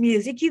Maul's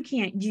music, you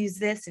can't use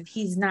this if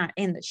he's not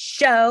in the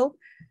show.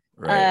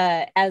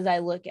 Right. As I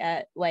look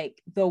at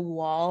the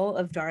wall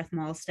of Darth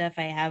Maul stuff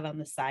I have on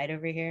the side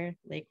over here,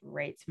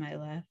 right to my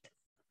left,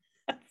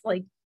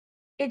 it's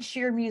it's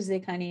your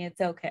music, honey,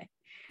 it's okay.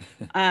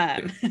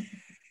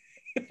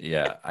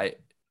 Yeah,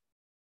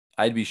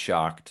 I'd be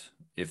shocked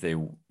if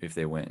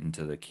they went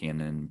into the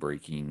canon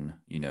breaking,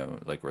 where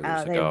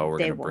there's we're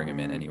gonna bring him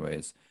in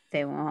anyways.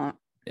 They won't.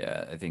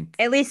 Yeah, I think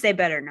at least they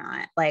better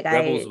not.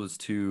 Rebels was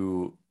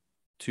too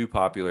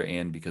popular,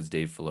 and because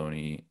Dave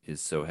Filoni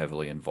is so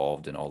heavily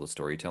involved in all the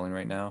storytelling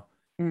right now,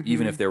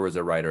 even if there was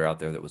a writer out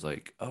there that was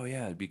like, oh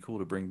yeah, it'd be cool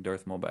to bring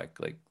Darth Maul back,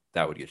 like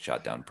that would get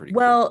shot down pretty quick.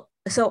 Well,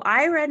 so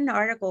I read an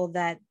article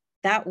that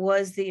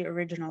was the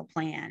original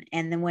plan,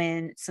 and then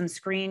when some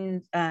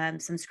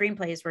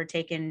screenplays were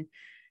taken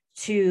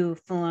to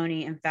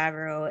Filoni and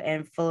Favreau,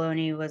 and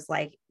Filoni was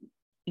like,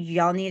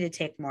 y'all need to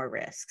take more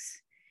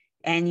risks,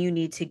 and you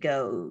need to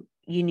go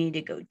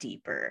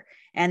deeper.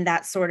 And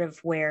that's sort of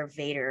where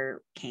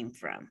Vader came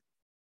from,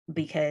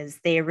 because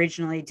they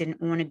originally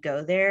didn't want to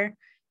go there,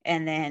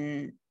 and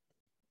then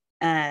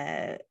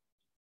they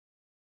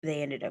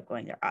ended up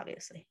going there,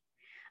 obviously.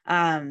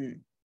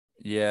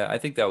 Yeah, I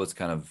think that was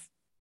kind of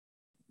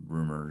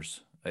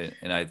rumors,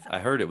 I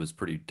heard it was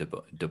pretty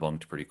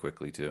debunked pretty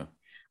quickly too.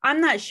 I'm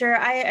not sure.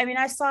 I mean,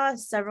 I saw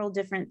several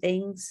different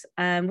things.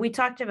 We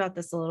talked about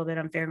this a little bit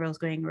on Fangirls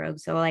Going Rogue.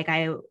 So like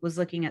I was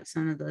looking at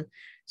some of the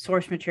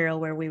source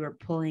material where we were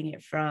pulling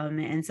it from.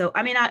 And so,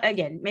 I mean,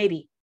 again,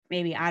 maybe,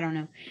 I don't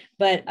know.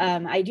 But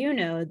I do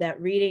know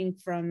that reading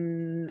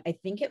from, I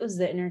think it was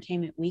the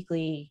Entertainment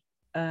Weekly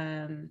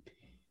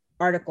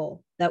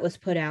article that was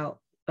put out,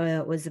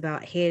 was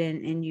about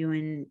Hayden and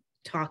Ewan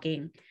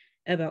talking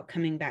about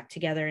coming back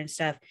together and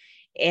stuff.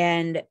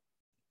 And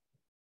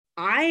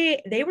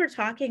they were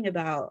talking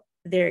about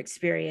their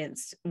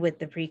experience with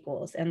the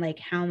prequels and like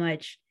how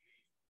much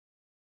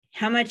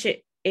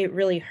it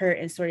really hurt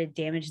and sort of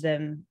damaged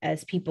them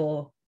as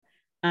people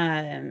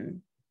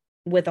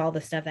with all the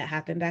stuff that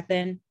happened back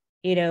then,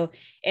 you know.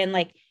 And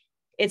like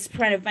it's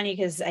kind of funny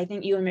because I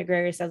think Ewan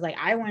McGregor says like,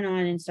 I went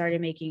on and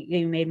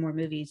you made more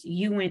movies,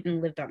 you went and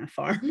lived on a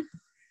farm.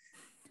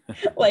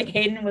 Like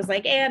Hayden was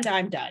like, and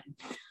I'm done.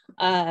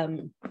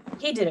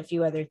 He did a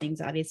few other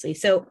things obviously,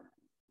 so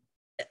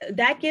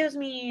that gives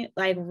me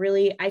like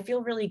I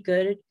feel really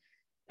good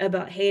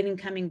about Hayden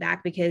coming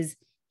back, because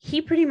he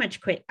pretty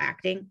much quit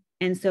acting.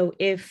 And so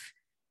if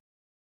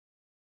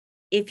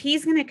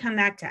he's going to come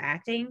back to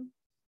acting,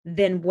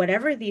 then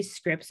whatever these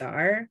scripts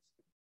are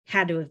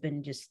had to have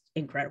been just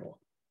incredible,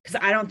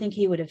 because I don't think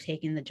he would have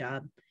taken the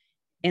job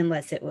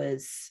unless it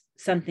was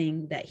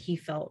something that he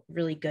felt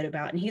really good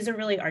about. And he's a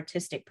really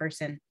artistic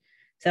person.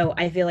 So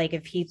I feel like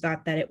if he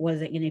thought that it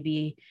wasn't going to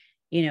be,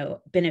 you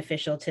know,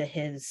 beneficial to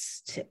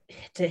his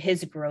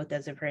growth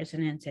as a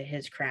person and to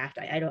his craft,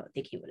 I don't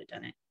think he would have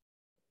done it.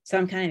 So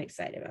I'm kind of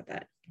excited about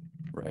that.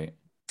 Right.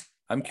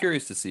 I'm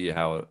curious to see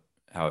how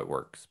it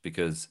works,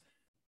 because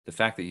the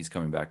fact that he's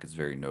coming back is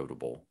very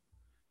notable.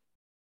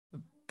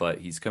 But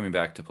he's coming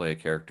back to play a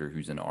character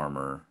who's in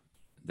armor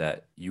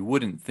that you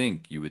wouldn't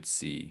think you would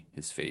see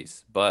his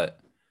face. But,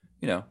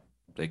 you know,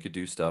 they could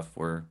do stuff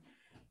where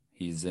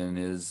he's in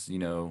his, you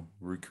know,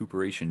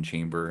 recuperation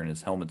chamber and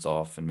his helmet's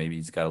off, and maybe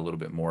he's got a little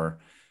bit more,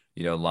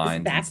 you know,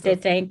 lines and stuff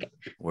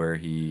where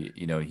he,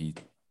 you know, he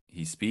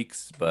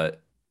speaks.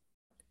 But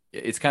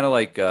it's kind of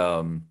like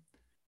Captain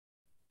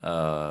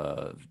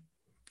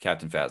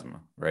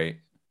Phasma, right?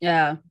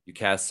 Yeah. You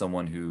cast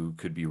someone who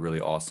could be really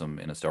awesome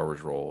in a Star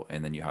Wars role,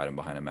 and then you hide him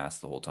behind a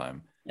mask the whole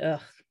time.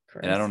 Ugh,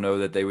 and I don't know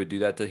that they would do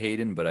that to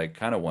Hayden, but I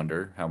kind of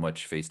wonder how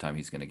much FaceTime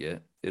he's going to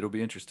get. It'll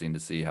be interesting to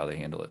see how they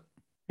handle it.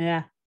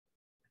 Yeah,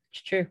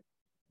 it's true.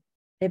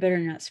 They better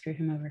not screw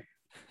him over.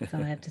 That's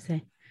all I have to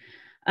say.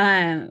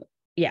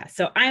 Yeah,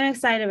 so I'm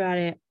excited about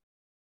it.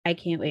 I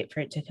can't wait for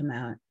it to come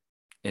out.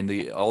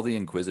 And all the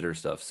Inquisitor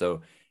stuff.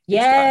 So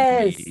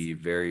yes,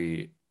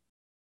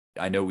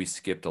 I know we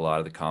skipped a lot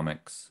of the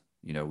comics.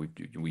 You know,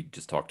 we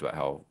just talked about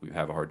how we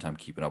have a hard time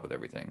keeping up with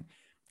everything,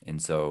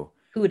 and so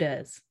who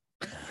does?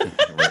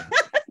 Right.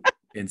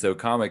 And so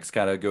comics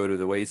kind of go to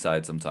the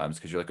wayside sometimes,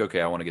 because you're like,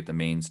 okay, I want to get the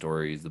main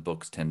stories. The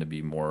books tend to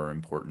be more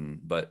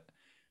important, but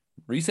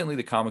recently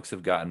the comics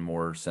have gotten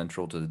more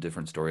central to the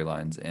different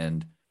storylines,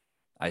 and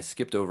I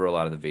skipped over a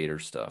lot of the Vader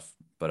stuff.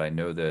 But I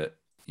know that,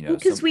 you know,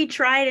 because we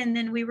tried and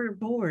then we were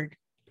bored,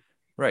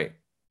 right?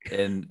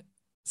 And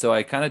so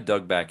I kind of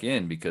dug back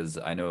in, because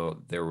I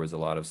know there was a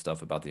lot of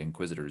stuff about the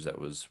Inquisitors that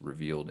was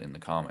revealed in the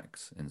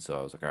comics. And so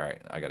I was like, all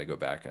right, I got to go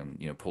back and,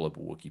 you know, pull up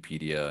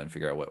Wikipedia and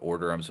figure out what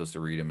order I'm supposed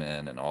to read them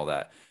in and all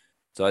that.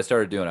 So I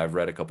started doing, I've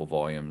read a couple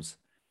volumes.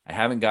 I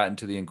haven't gotten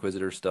to the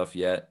Inquisitor stuff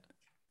yet,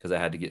 because I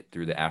had to get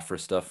through the Aphra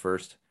stuff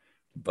first.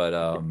 But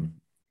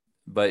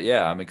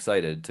yeah, I'm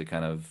excited to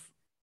kind of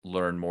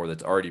learn more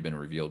that's already been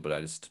revealed, but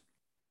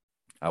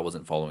I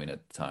wasn't following it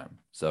at the time.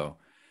 So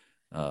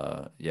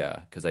yeah,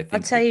 because I think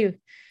I'll tell you,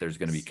 there's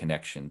going to be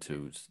connection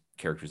to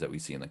characters that we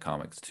see in the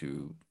comics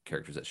to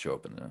characters that show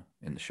up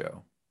in the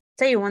show.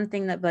 Tell you one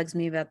thing that bugs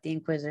me about the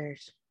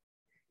Inquisitors: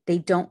 they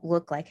don't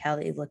look like how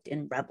they looked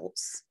in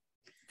Rebels.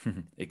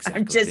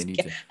 Exactly.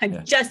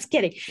 I'm just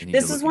kidding.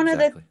 This is one of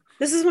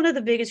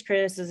the biggest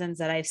criticisms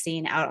that I've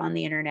seen out on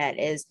the internet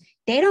is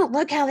they don't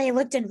look how they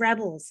looked in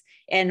Rebels.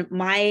 And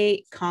my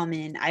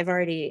comment,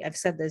 I've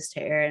said this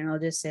to Aaron, I'll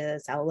just say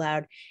this out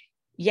loud.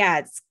 Yeah,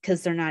 it's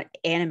because they're not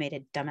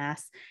animated,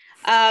 dumbass.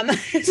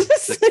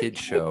 It's a kid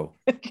show.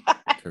 God,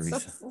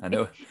 Teresa. I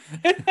know.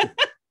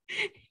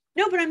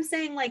 No, but I'm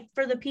saying, like,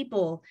 for the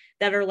people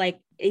that are like,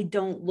 they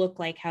don't look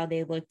like how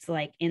they looked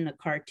like in the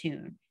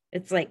cartoon.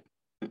 It's like,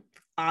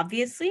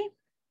 obviously.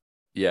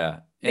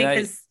 Yeah.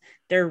 Because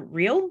they're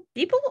real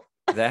people.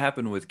 That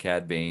happened with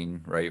Cad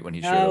Bane, right? When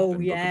he showed up Oh, in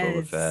Book of Boba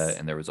yes. Fett,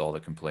 and there was all the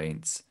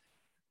complaints.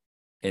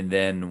 And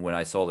then when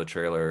I saw the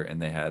trailer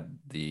and they had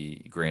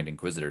the Grand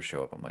Inquisitor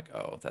show up, I'm like,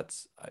 oh,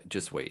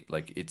 just wait.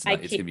 Like it's I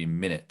not, it's gonna can't. be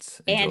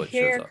minutes until And it shows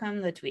here up.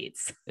 come the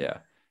tweets. Yeah.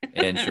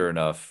 And sure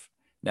enough,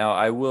 now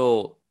I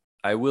will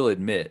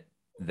admit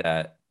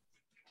that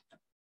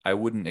I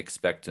wouldn't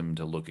expect him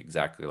to look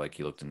exactly like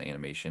he looked in the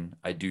animation.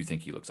 I do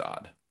think he looks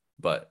odd,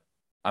 but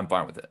I'm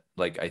fine with it.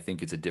 Like I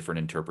think it's a different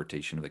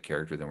interpretation of the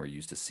character than we're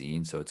used to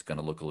seeing, so it's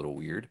gonna look a little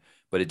weird.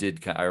 But it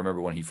did. I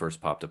remember when he first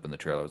popped up in the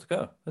trailer, I was like,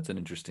 oh, that's an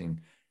interesting,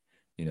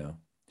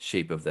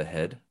 shape of the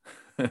head.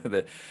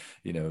 That,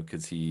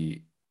 because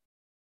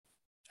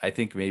I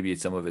think maybe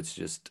some of it's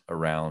just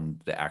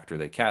around the actor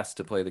they cast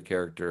to play the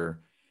character,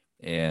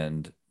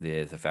 and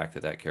the fact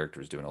that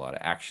character is doing a lot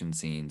of action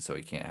scenes, so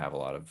he can't have a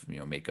lot of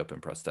makeup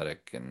and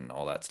prosthetic and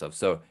all that stuff.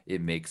 So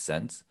it makes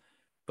sense,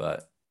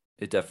 but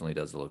it definitely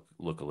does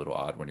look a little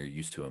odd when you're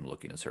used to him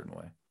looking a certain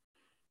way.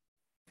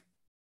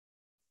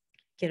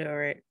 Get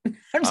over it.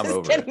 I'm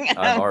over kidding.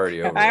 I'm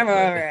already over I'm it.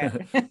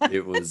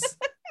 over it.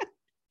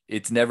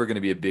 It's never going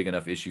to be a big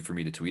enough issue for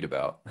me to tweet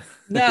about.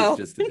 No,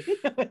 it's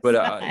just, but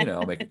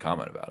I'll make a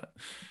comment about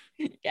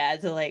it. Yeah,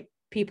 to like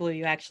people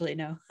you actually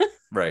know.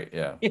 Right.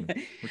 Yeah.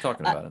 We're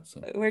talking about it.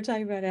 So. We're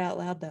talking about it out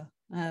loud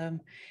though.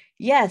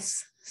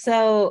 Yes.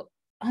 So,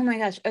 oh my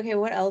gosh. Okay.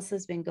 What else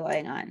has been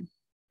going on?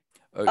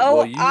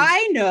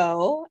 I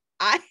know.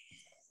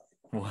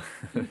 Go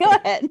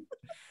ahead.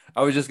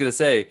 I was just going to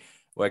say,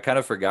 well, I kind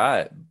of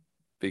forgot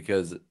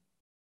because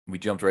we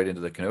jumped right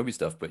into the Kenobi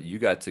stuff, but you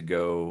got to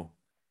go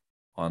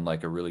on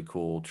like a really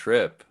cool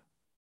trip.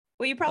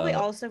 Well, you probably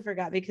also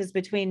forgot because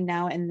between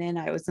now and then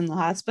I was in the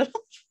hospital.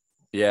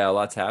 Yeah, a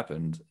lot's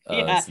happened.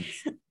 Yeah.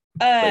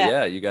 But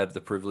yeah, you got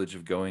the privilege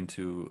of going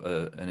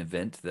to an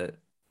event that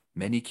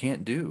many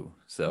can't do.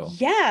 So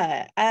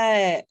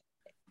yeah,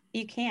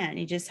 you can.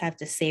 You just have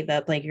to save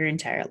up like your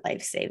entire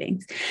life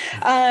savings.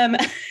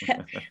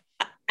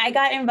 I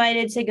got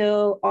invited to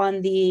go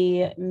on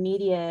the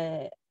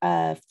media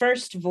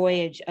first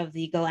voyage of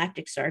the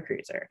Galactic Star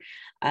Cruiser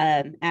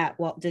at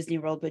Walt Disney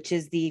World, which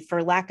is the,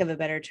 for lack of a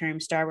better term,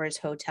 Star Wars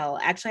Hotel.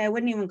 Actually, I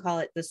wouldn't even call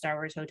it the Star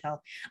Wars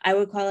Hotel. I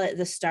would call it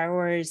the Star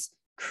Wars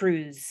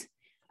Cruise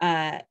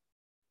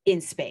in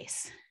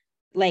space.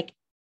 Like,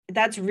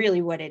 that's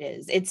really what it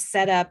is. It's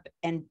set up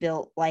and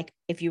built like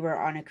if you were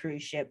on a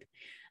cruise ship.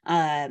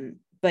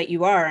 But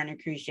you are on a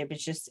cruise ship.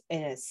 It's just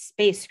a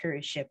space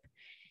cruise ship.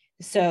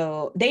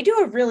 So they do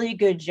a really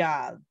good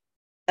job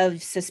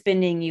of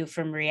suspending you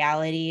from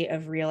reality,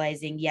 of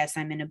realizing, yes,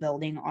 I'm in a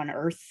building on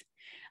Earth,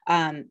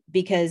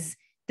 because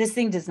this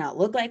thing does not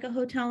look like a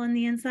hotel on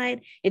the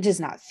inside. It does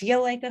not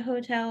feel like a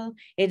hotel.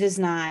 It does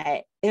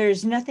not,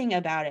 there's nothing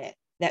about it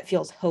that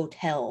feels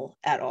hotel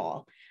at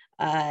all.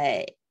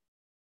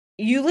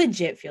 You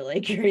legit feel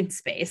like you're in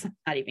space. I'm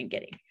not even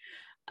kidding.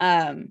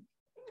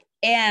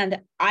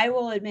 And I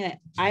will admit,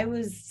 I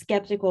was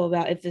skeptical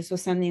about if this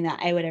was something that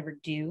I would ever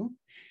do.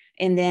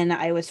 And then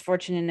I was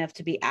fortunate enough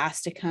to be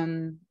asked to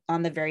come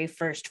on the very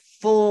first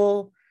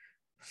full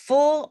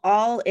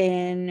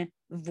all-in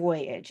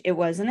voyage. It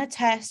wasn't a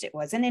test. It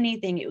wasn't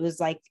anything. It was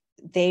like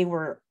they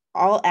were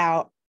all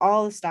out,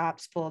 all the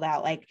stops pulled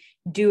out, like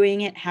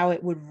doing it how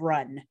it would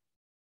run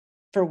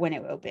for when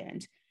it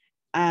opened.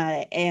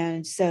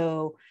 And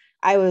so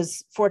I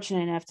was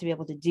fortunate enough to be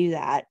able to do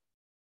that.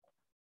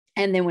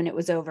 And then when it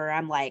was over,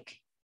 I'm like,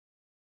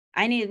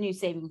 I need a new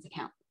savings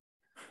account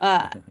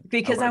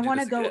because I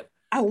want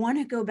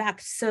to go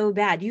back so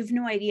bad. You've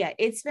no idea.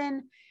 It's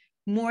been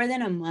more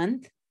than a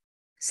month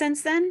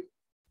since then.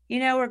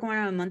 We're going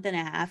on a month and a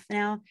half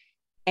now.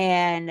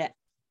 And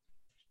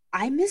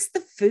I miss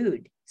the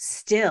food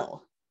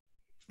still.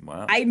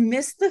 Wow. I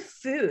miss the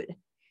food.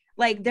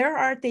 Like, there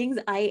are things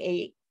I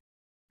ate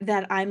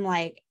that I'm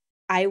like,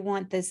 I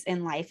want this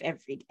in life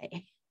every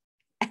day.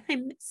 And I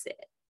miss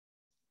it.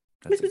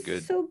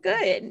 So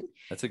good.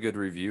 That's a good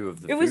review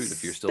of the food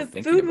if you're still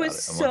thinking about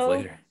it a month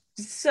later.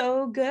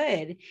 So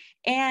good.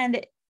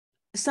 And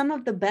some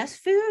of the best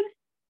food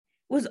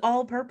was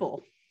all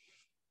purple.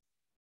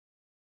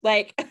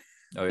 Like,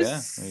 oh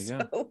yeah, there you go.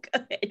 So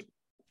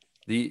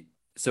good.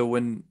 So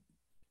when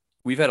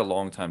we've had a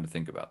long time to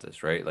think about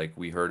this, right? Like,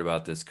 we heard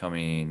about this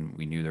coming,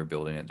 we knew they're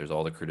building it. There's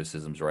all the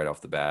criticisms right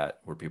off the bat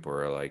where people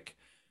are like,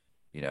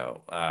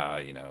 Star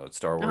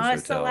Wars Hotel.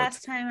 It's the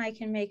last time I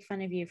can make fun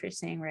of you for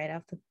saying right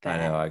off the bat.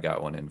 I know, I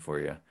got one in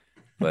for you.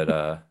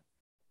 But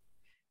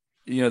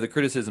the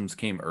criticisms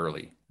came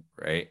early,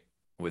 right?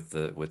 With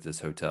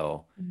this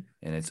hotel,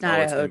 and it's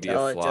going to be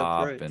a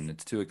flop, and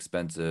it's too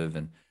expensive,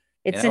 and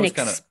it's an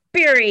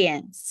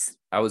experience.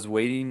 I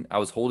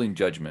was holding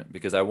judgment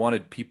because I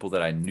wanted people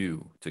that I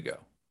knew to go.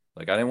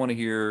 Like, I didn't want to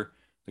hear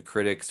the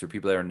critics or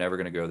people that are never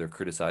going to go. They're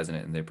criticizing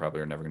it, and they probably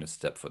are never going to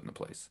step foot in the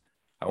place.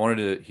 I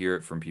wanted to hear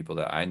it from people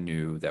that I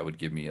knew that would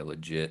give me a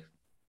legit,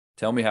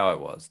 tell me how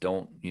it was.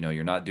 Don't,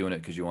 you're not doing it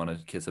because you want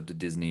to kiss up to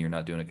Disney. You're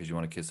not doing it because you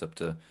want to kiss up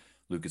to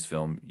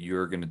Lucasfilm.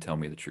 You're going to tell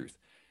me the truth.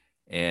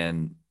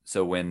 And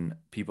so when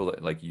people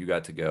like you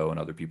got to go and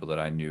other people that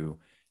I knew,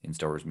 in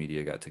Star Wars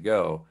media got to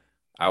go,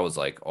 I was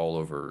like all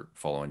over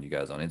following you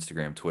guys on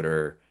Instagram,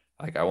 Twitter.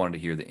 Like I wanted to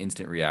hear the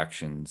instant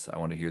reactions. I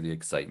wanted to hear the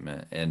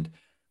excitement. And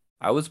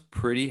I was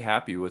pretty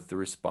happy with the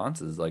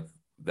responses like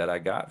that I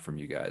got from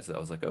you guys. I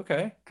was like,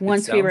 okay, it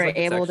Once we were sounds like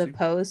it's able to actually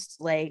post,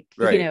 like,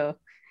 right.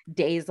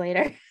 days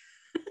later.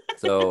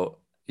 So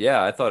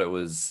yeah, I thought it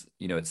was,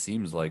 it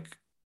seems like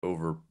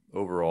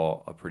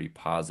overall a pretty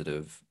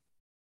positive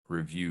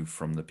review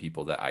from the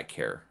people that I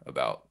care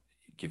about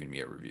giving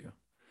me a review.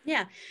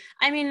 Yeah.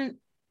 I mean,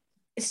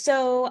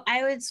 so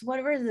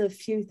what were the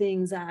few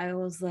things that I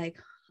was like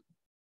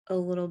a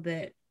little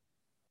bit,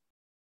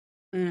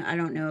 I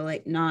don't know,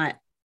 like not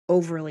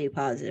overly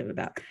positive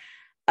about?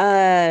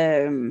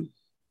 I don't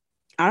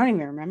even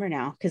remember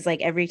now, because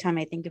like every time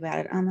I think about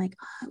it, I'm like,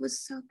 oh, it was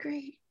so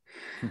great.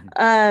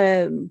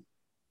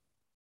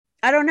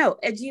 I don't know.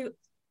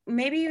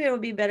 Maybe it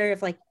would be better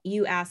if like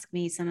you ask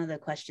me some of the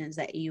questions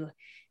that you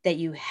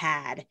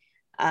had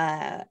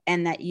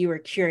and that you were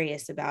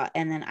curious about,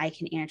 and then I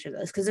can answer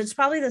those, because it's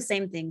probably the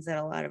same things that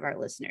a lot of our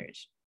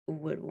listeners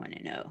would want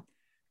to know.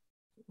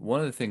 One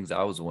of the things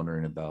I was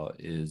wondering about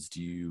is,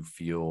 do you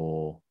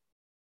feel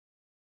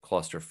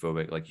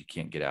claustrophobic, like you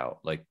can't get out?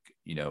 Like,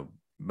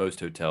 most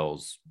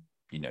hotels,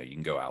 you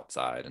can go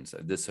outside, and so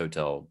this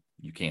hotel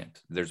you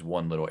can't. There's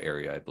one little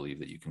area I believe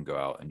that you can go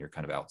out and you're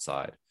kind of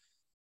outside.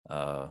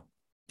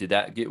 Did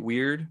that get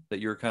weird that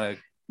you're kind of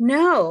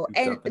No,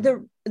 and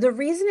the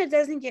reason it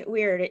doesn't get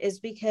weird is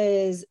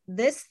because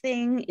this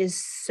thing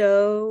is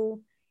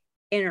so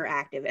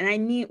interactive. And I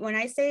mean, when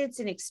I say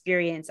it's an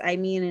experience, I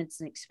mean it's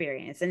an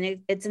experience.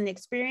 And it's an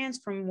experience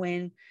from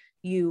when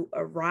you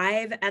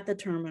arrive at the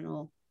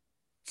terminal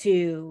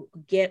to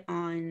get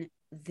on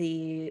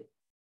the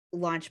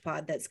launch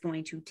pod that's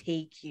going to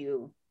take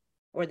you,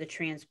 or the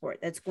transport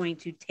that's going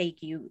to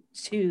take you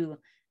to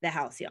the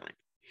Halcyon.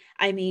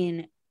 I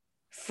mean,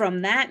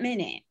 from that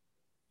minute,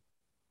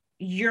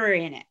 you're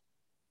in it.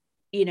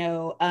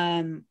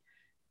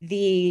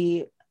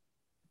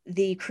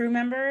 The crew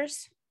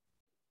members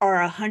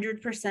are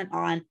 100%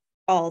 on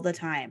all the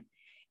time.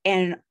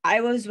 And I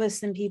was with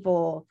some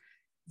people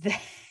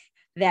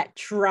that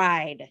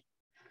tried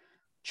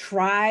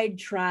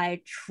to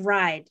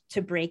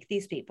break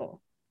these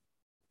people.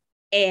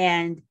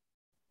 And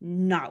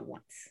not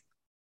once.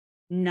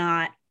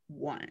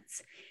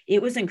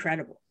 It was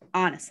incredible.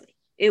 Honestly,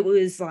 it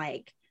was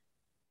like,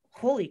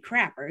 holy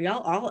crap, are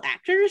y'all all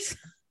actors?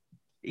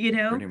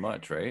 pretty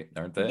much, right?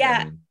 Aren't they?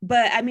 Yeah.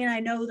 But I mean,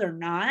 I know they're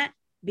not,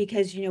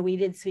 because, we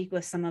did speak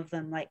with some of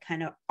them, like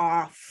kind of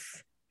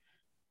off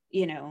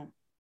the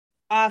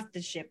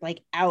ship,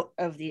 like out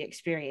of the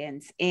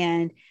experience.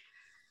 And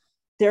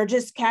they're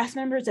just cast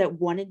members that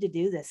wanted to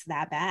do this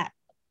that bad.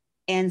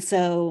 And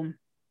so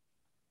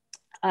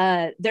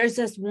there's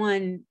this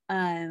one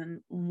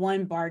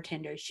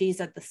bartender.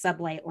 She's at the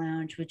Sublight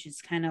Lounge, which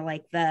is kind of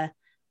like the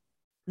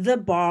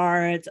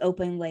bar. It's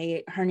open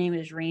late. Her name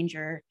is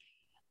Ranger.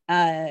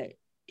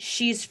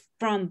 She's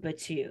from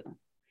Batuu.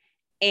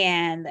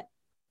 And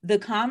the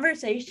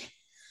conversations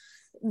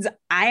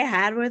I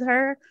had with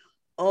her,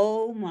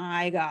 oh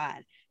my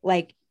God.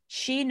 Like,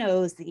 she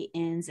knows the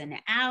ins and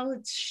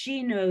outs.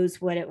 She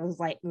knows what it was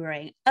like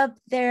growing up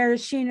there.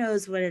 She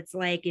knows what it's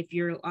like if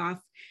you're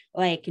off,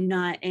 like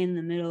not in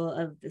the middle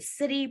of the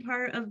city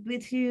part of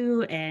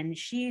Batuu. And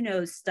she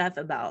knows stuff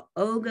about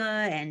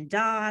Oga and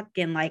Doc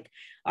and like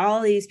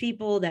all these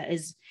people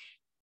it's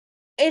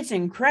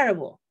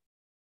incredible.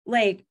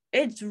 Like,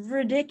 it's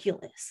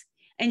ridiculous.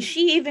 And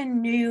she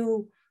even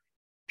knew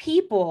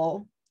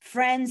people,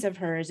 friends of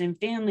hers and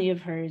family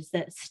of hers,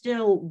 that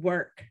still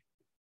work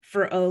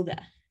for Oga.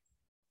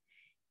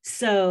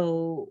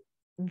 So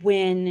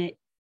when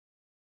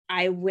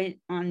I went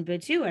on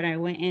Batuu and I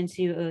went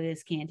into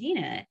Oga's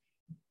Cantina,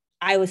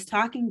 I was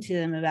talking to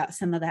them about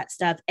some of that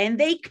stuff, and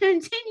they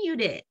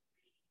continued it.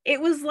 It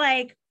was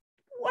like,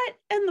 what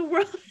in the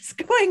world is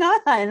going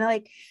on?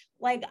 Like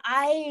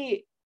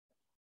I've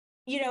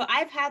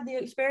had the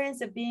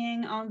experience of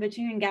being on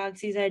Batuu and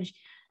Galaxy's Edge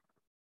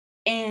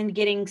and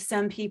getting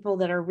some people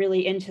that are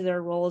really into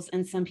their roles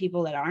and some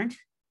people that aren't,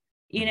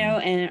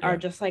 and are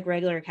just like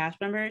regular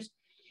cast members.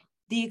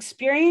 The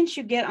experience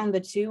you get on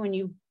Batuu when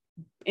you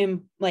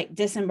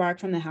disembark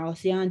from the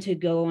Halcyon to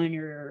go on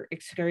your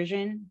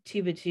excursion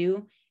to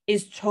Batuu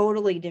is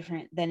totally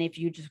different than if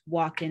you just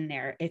walked in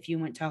there, if you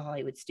went to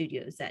Hollywood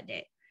Studios that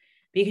day,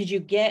 because you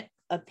get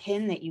a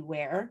pin that you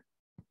wear.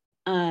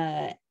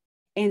 And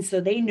so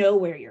they know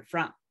where you're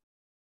from.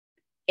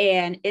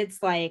 And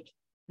it's like,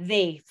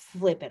 they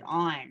flip it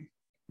on.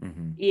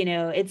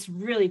 It's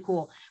really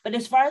cool. But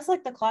as far as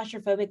like the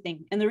claustrophobic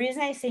thing, and the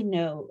reason I say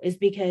no is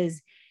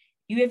because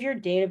you have your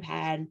data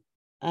pad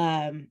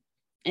in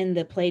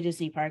the Play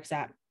Disney Parks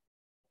app.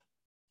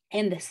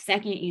 And the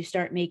second you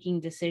start making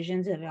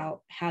decisions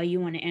about how you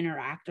want to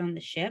interact on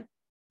the ship,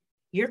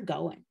 you're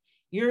going.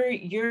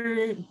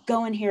 You're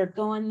going here,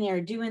 going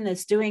there, doing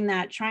this, doing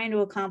that, trying to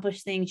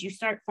accomplish things. You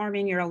start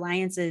forming your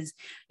alliances.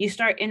 You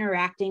start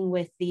interacting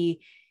with the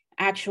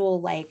actual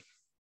like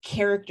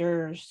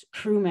characters,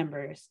 crew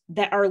members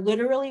that are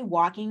literally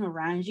walking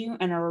around you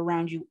and are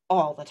around you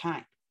all the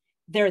time.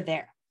 They're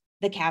there.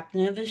 The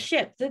captain of a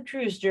ship, the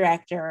cruise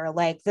director,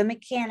 like the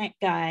mechanic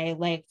guy,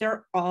 like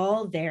they're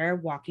all there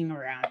walking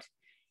around,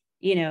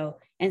 you know.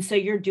 And so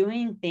you're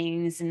doing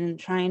things and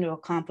trying to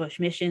accomplish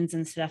missions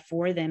and stuff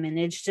for them. And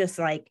it's just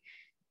like,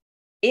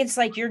 it's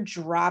like you're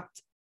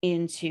dropped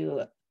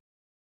into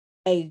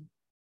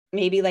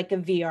maybe like a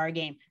VR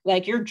game.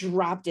 Like you're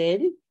dropped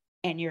in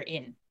and you're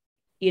in,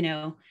 you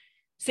know.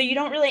 So you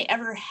don't really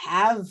ever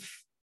have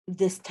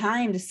this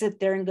time to sit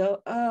there and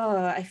go,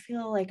 oh, I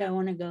feel like I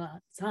want to go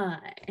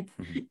outside.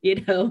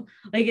 You know,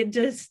 like it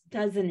just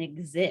doesn't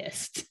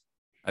exist.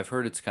 I've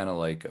heard it's kind of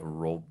like a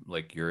role,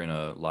 like you're in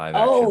a live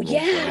action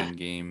role-playing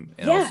game,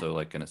 and also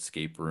like an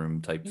escape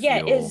room type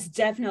feel. It's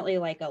definitely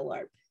like a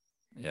LARP.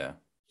 Yeah,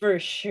 for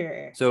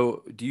sure.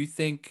 So do you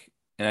think,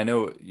 and I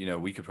know, you know,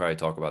 we could probably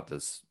talk about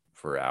this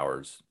for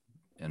hours,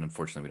 and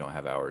unfortunately we don't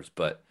have hours,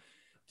 but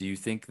do you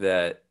think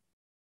that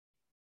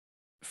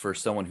for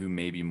someone who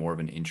may be more of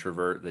an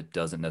introvert that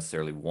doesn't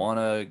necessarily want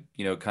to,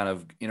 you know, kind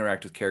of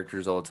interact with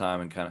characters all the time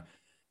and kind of,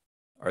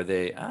 are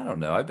they, I don't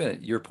know.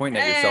 You're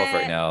pointing at yourself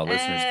right now.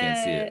 Listeners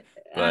can't see it,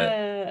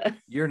 but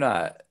you're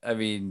not, I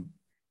mean,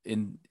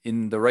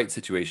 in the right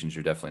situations,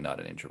 you're definitely not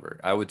an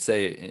introvert. I would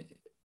say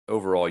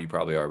overall you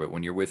probably are, but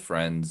when you're with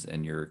friends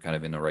and you're kind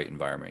of in the right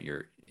environment,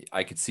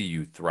 I could see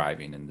you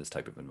thriving in this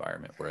type of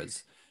environment.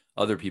 Whereas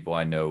other people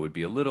I know would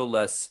be a little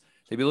less,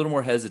 they'd be a little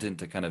more hesitant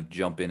to kind of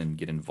jump in and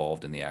get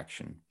involved in the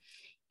action.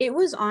 It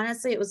was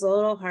a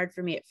little hard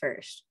for me at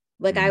first.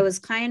 Like I was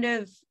kind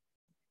of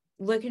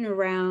looking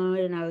around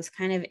and I was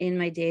kind of in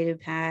my data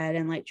pad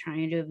and like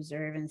trying to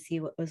observe and see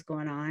what was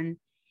going on.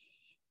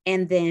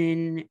 And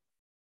then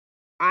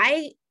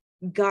I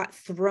got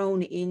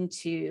thrown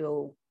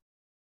into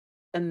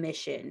a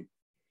mission,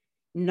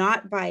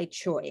 not by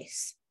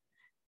choice.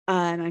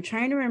 I'm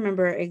trying to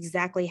remember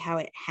exactly how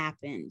it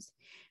happened,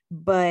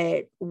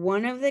 but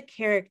one of the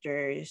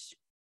characters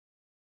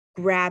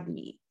grabbed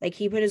me. Like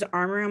he put his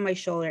arm around my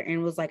shoulder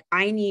and was like,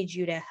 I need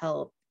you to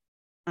help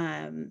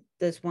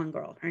this one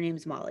girl. Her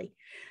name's Molly.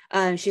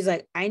 She's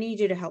like, I need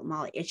you to help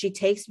Molly. And she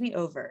takes me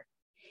over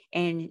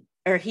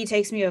he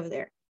takes me over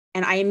there.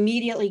 And I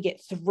immediately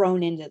get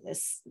thrown into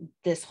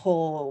this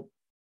whole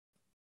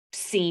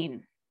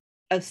scene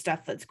of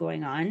stuff that's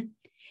going on.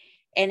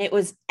 And it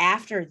was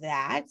after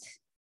that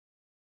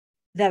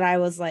I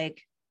was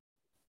like,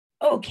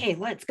 okay,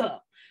 let's go.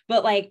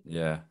 But like,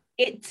 yeah,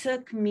 it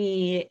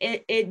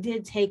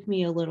did take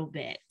me a little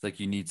bit. It's like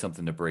you need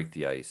something to break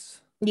the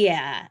ice.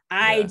 Yeah,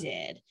 I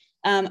did.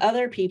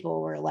 Other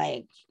people were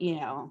like, you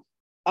know,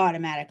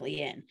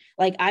 automatically in.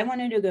 Like I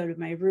wanted to go to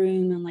my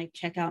room and like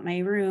check out my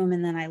room,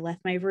 and then I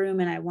left my room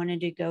and I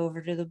wanted to go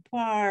over to the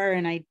bar,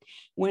 and I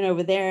went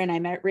over there and I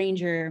met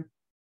Ranger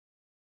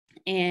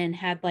and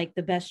had like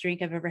the best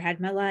drink I've ever had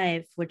in my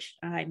life, which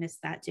I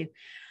missed that too.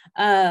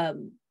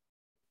 And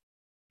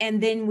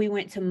then we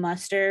went to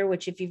muster,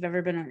 which if you've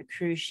ever been on a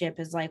cruise ship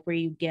is like where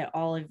you get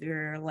all of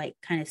your like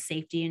kind of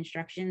safety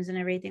instructions and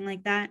everything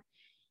like that.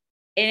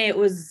 And it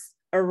was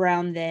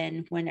around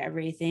then when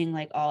everything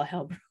like all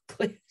hell broke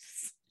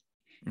loose.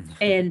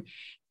 And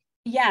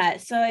yeah,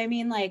 so I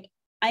mean, like,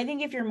 I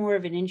think if you're more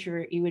of an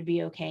introvert, you would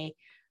be okay.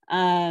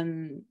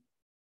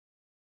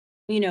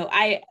 You know,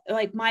 I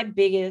like my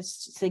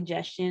biggest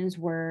suggestions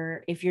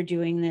were, if you're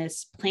doing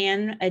this,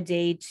 plan a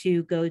day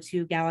to go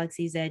to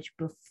Galaxy's Edge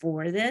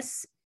before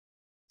this,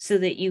 so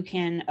that you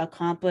can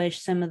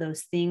accomplish some of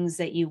those things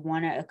that you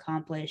want to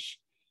accomplish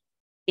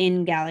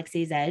in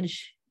Galaxy's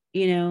Edge,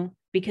 you know,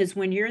 because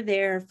when you're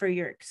there for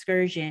your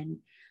excursion,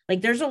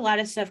 like there's a lot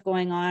of stuff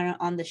going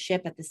on the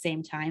ship at the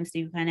same time. So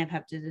you kind of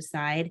have to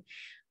decide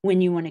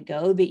when you want to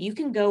go, but you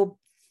can go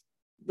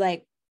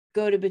to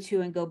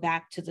Batuu and go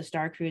back to the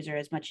Star Cruiser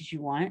as much as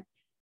you want.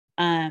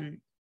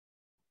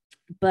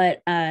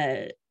 But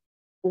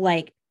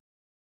like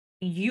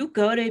you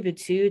go to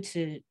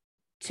Batuu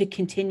to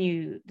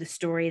continue the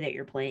story that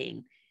you're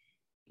playing.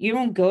 You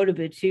don't go to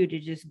Batuu to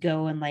just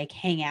go and like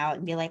hang out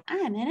and be like,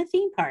 I'm in a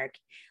theme park.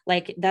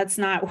 Like that's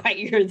not why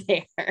you're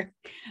there.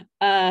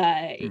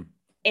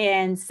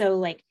 And so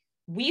like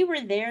we were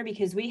there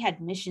because we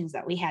had missions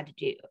that we had to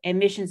do and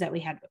missions that we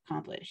had to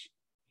accomplish.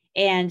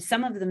 And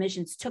some of the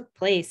missions took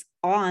place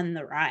on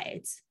the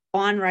rides,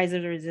 on Rise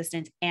of the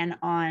Resistance and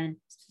on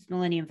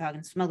Millennium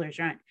Falcon Smuggler's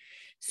Run.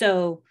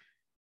 So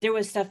there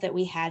was stuff that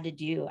we had to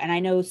do. And I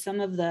know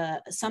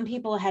some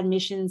people had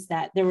missions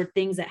that there were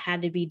things that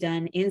had to be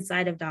done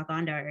inside of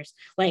Dok-Ondar's.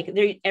 Like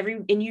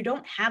and you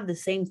don't have the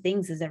same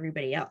things as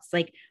everybody else.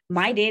 Like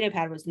my data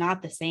pad was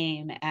not the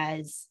same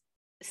as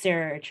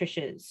Sarah or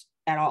Trisha's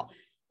at all.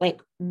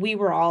 Like we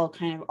were all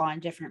kind of on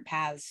different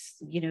paths,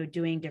 you know,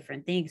 doing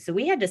different things. So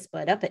we had to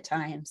split up at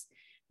times,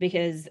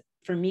 because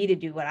for me to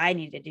do what I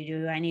needed to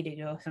do, I needed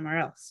to go somewhere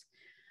else.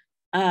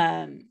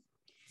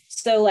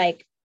 So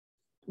like,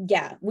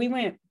 yeah, we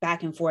went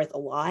back and forth a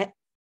lot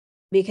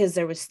because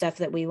there was stuff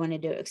that we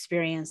wanted to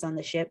experience on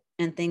the ship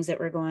and things that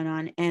were going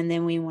on. And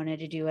then we wanted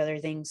to do other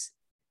things.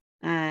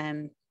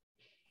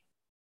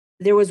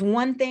 there was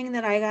one thing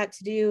that I got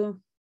to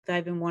do that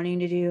I've been wanting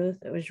to do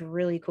that was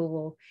really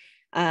cool.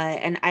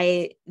 And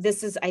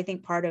this is, I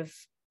think, part of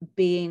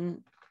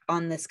being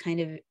on this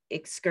kind of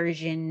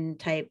excursion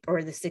type,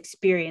 or this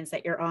experience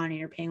that you're on and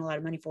you're paying a lot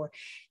of money for.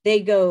 They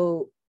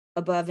go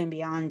above and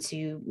beyond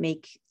to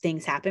make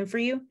things happen for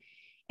you.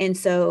 And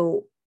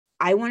so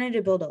I wanted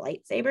to build a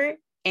lightsaber,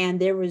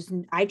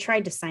 and I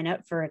tried to sign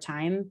up for a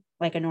time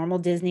like a normal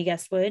Disney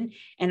guest would,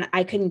 and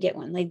I couldn't get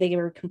one. Like, they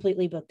were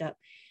completely booked up.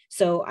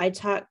 So I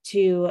talked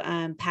to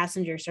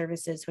passenger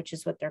services, which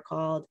is what they're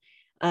called.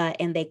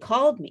 And they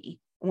called me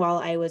while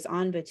I was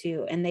on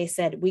Batuu, and they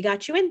said, we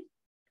got you in.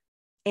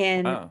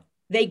 And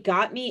they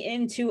got me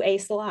into a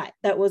slot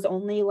that was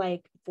only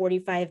like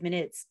 45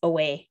 minutes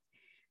away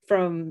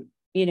from,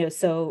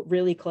 so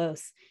really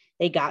close.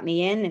 They got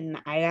me in, and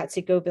I got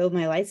to go build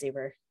my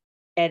lightsaber.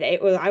 And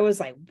I was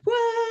like, what?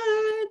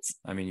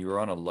 I mean, you were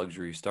on a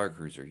luxury Star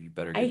Cruiser. You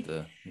better get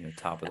the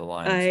top of the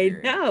line I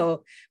experience.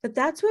 know, but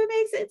that's what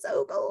makes it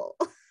so cool.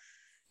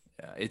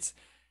 Yeah,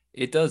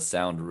 it does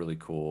sound really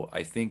cool.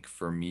 I think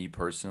for me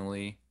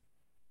personally,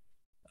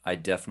 I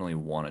definitely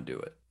want to do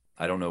it.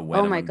 I don't know when.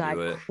 Oh my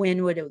God,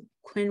 Quinn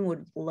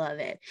would love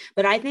it.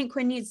 But I think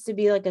Quinn needs to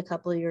be like a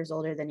couple of years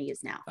older than he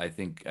is now. I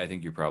think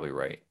you're probably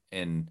right.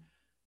 And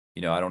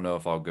I don't know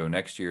if I'll go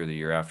next year or the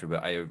year after,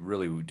 but I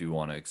really do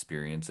want to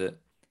experience it.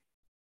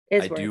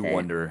 I do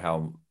wonder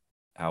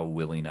how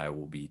willing I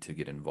will be to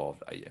get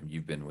involved.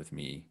 You've been with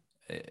me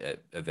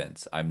at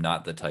events. I'm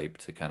not the type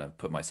to kind of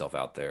put myself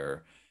out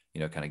there,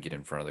 kind of get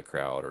in front of the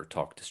crowd or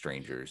talk to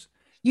strangers.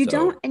 You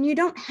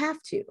don't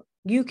have to.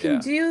 You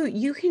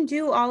can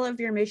do all of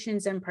your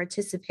missions and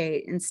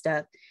participate and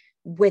stuff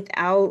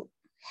without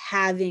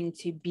having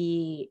to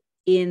be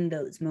in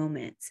those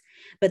moments.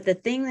 But the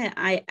thing that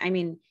I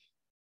mean,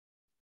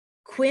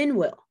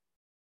 Quinn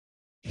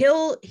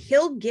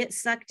he'll get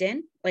sucked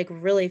in like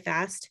really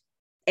fast,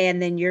 and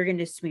then you're going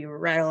to just be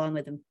right along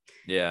with him.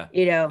 Yeah.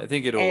 I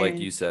think it'll, like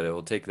you said, it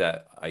will take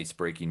that ice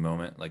breaking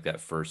moment, like that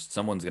first,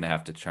 someone's going to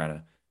have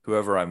to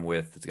whoever I'm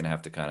with is going to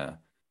have to kind of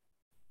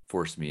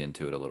force me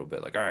into it a little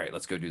bit. Like, all right,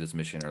 let's go do this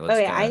mission. Or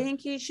let's I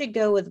think you should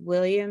go with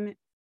William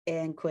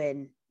and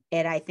Quinn.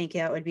 And I think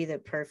that would be the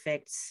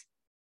perfect.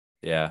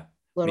 Yeah.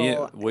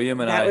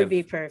 William and I would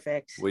be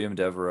perfect. William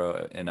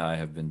Devereaux and I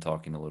have been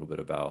talking a little bit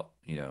about,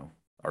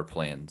 our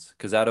plans.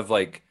 Cause out of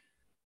like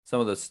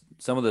some of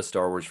the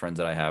Star Wars friends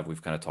that I have,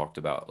 we've kind of talked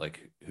about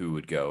like who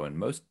would go, and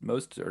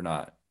most are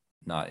not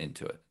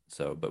into it.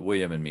 So, but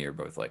William and me are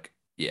both like,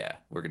 yeah,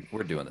 we're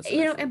doing this.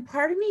 And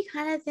part of me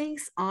kind of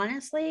thinks,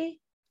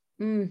 honestly,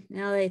 now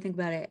that I think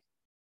about it,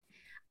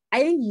 I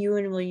think you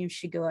and William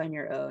should go on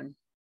your own.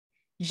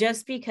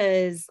 Just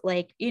because,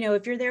 like,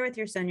 if you're there with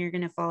your son, you're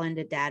going to fall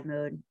into dad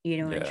mode,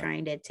 and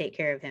trying to take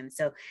care of him.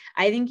 So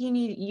I think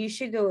you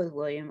should go with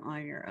William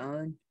on your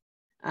own.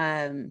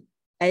 I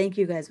think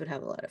you guys would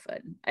have a lot of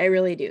fun. I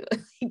really do.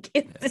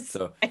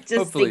 I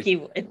just think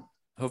you would.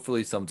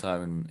 Hopefully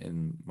sometime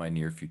in my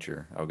near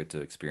future, I'll get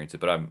to experience it.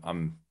 But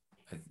I'm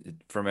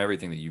from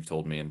everything that you've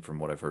told me and from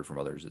what I've heard from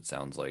others, it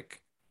sounds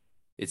like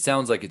it's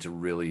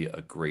really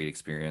a great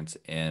experience.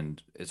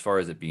 And as far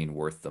as it being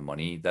worth the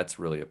money, that's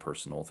really a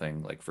personal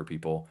thing. Like for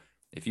people,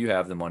 if you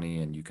have the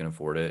money and you can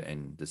afford it,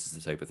 and this is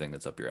the type of thing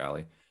that's up your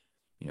alley,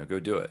 go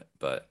do it.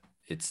 But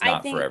it's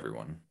not for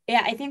everyone.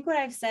 Yeah, I think what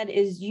I've said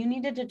is you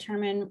need to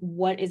determine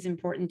what is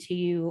important to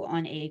you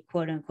on a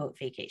quote unquote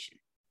vacation.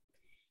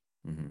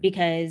 Mm-hmm.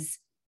 Because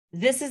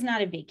this is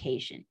not a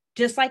vacation.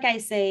 Just like I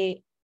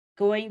say,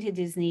 going to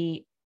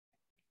Disney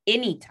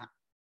anytime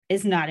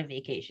is not a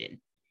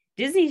vacation.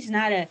 Disney's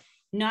not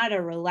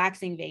a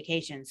relaxing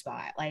vacation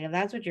spot. Like if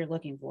that's what you're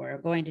looking for,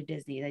 going to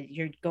Disney, that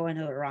you're going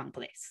to the wrong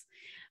place.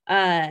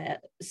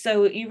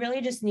 So you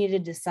really just need to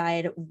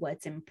decide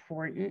what's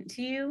important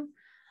to you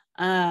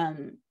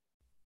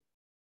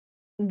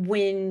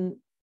when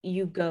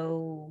you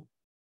go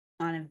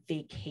on a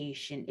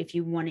vacation, if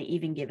you want to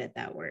even give it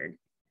that word.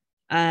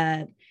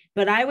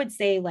 But I would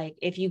say, like,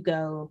 if you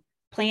go,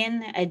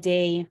 plan a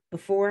day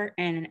before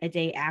and a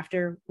day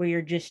after where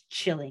you're just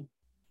chilling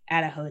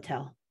at a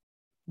hotel.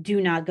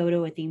 Do not go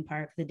to a theme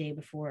park the day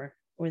before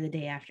or the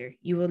day after.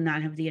 You will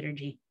not have the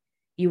energy.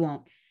 You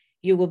won't.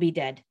 You will be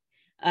dead.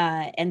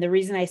 And the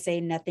reason I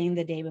say nothing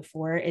the day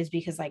before is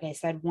because, like I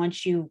said,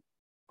 once you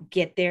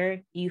get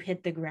there, you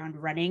hit the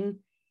ground running,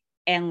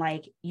 and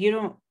like you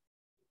don't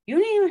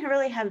even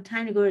really have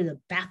time to go to the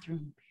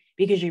bathroom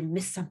because you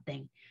missed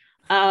something.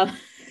 There's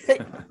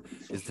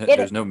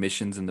no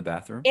missions in the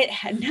bathroom?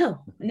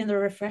 No. And then the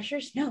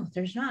refreshers? No,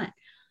 there's not.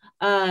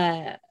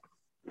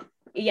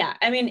 Yeah,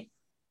 I mean,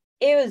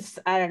 I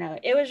don't know.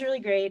 It was really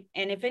great.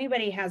 And if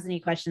anybody has any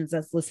questions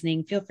that's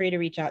listening, feel free to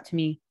reach out to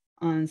me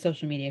on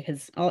social media,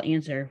 because I'll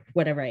answer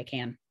whatever I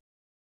can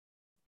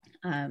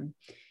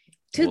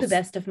to the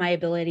best of my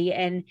ability.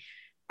 And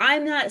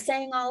I'm not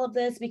saying all of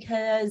this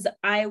because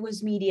I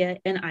was media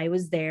and I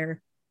was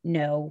there.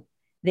 No,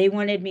 they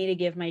wanted me to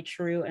give my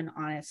true and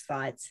honest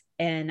thoughts,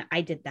 and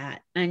I did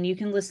that. And you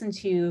can listen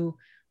to,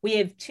 we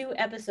have 2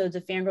 episodes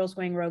of Fangirls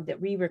Going Rogue that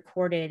we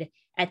recorded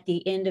at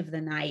the end of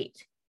the night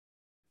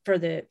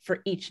for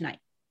each night.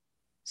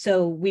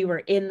 So we were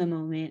in the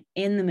moment,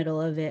 in the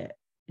middle of it,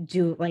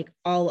 do like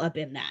all up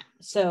in that.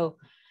 So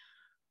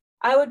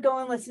I would go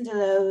and listen to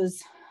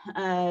those.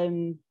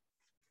 And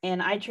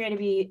I try to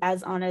be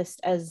as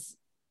honest as,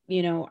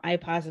 I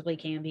possibly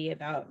can be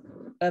about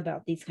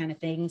these kind of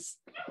things.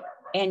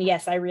 And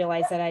yes, I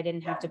realize that I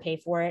didn't have to pay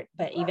for it,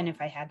 but even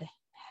if I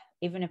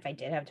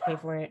did have to pay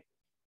for it,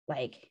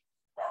 like,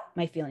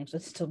 my feelings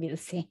would still be the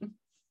same,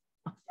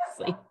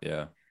 honestly.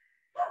 Yeah.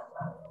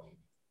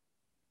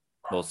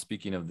 Well,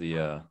 speaking of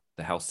the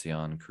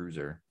Halcyon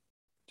Cruiser,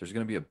 there's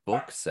going to be a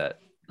book set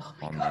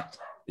on that.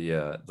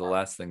 The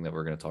last thing that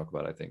we're going to talk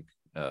about, I think,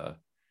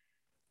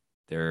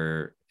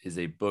 there is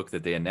a book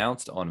that they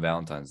announced on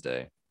Valentine's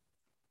Day,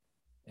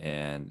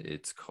 and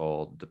it's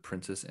called The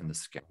Princess and the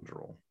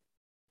Scoundrel.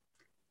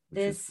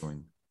 This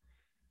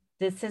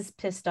has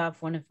pissed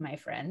off one of my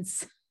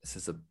friends.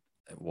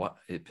 What?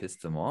 It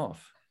pissed them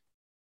off.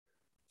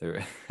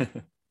 They're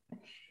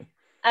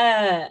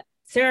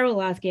Sarah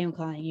Woloski, I'm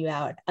calling you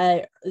out.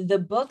 The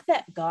book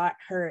that got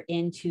her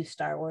into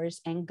Star Wars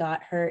and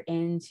got her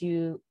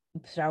into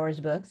Star Wars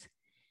books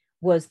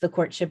was The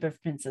Courtship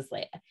of Princess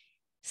Leia.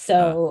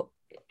 So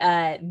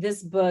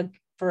this book,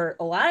 for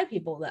a lot of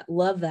people that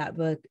love that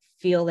book,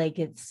 feel like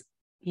it's,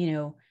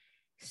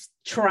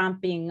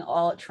 stepping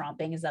all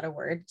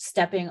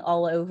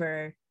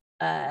over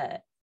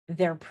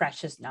their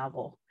precious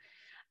novel.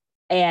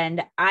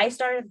 And I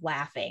started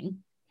laughing,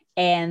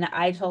 and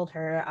I told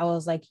her, I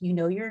was like,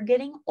 you're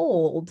getting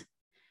old,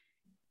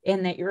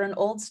 and that you're an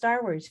old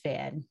Star Wars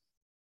fan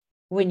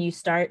when you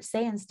start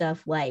saying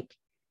stuff like,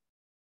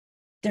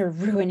 they're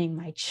ruining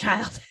my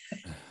childhood.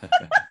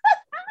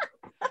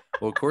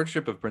 Well,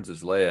 Courtship of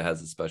Princess Leia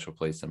has a special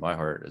place in my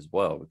heart as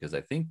well, because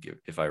I think,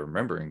 if I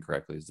remember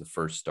incorrectly, it's the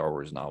first Star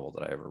Wars novel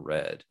that I ever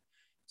read.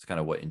 It's kind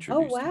of what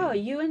introduced me. Oh, wow. Me.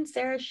 You and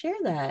Sarah share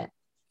that.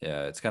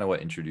 Yeah, it's kind of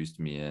what introduced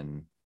me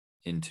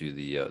into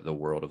the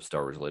world of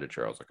Star Wars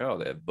literature. I was like, oh,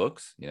 they have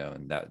books,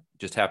 and that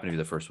just happened to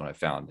be the first one I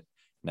found.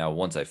 Now,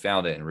 once I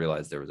found it and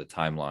realized there was a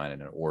timeline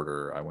and an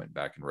order, I went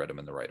back and read them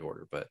in the right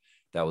order. But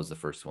that was the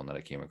first one that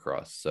I came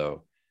across.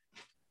 So,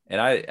 and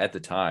at the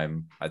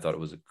time, I thought it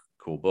was a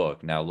cool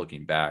book. Now,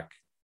 looking back,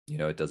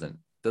 it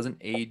doesn't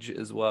age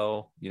as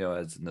well,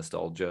 as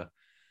nostalgia.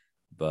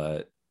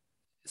 But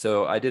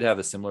so I did have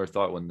a similar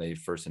thought when they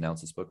first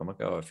announced this book. I'm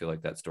like, oh, I feel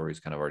like that story's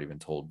kind of already been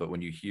told. But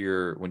when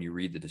you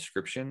read the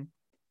description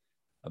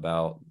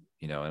about,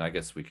 and I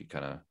guess we could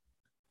I'll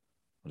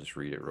just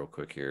read it real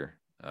quick here.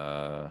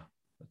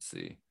 Let's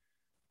see.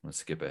 I'm going to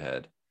skip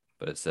ahead.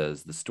 But it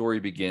says, the story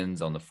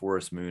begins on the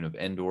forest moon of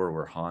Endor,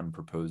 where Han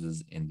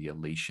proposes in the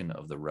elation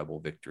of the rebel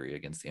victory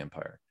against the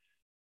Empire.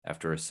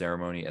 After a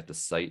ceremony at the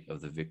site of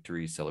the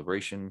victory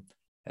celebration,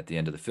 at the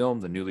end of the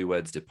film, the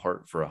newlyweds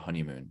depart for a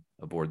honeymoon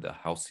aboard the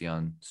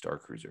Halcyon Star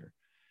Cruiser,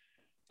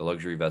 the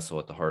luxury vessel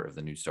at the heart of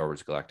the new Star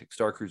Wars Galactic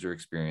Star Cruiser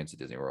experience at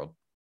Disney World.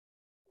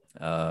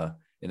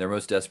 In their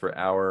most desperate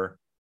hour,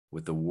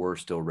 with the war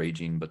still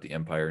raging but the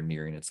Empire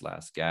nearing its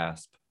last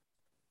gasp,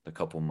 the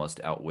couple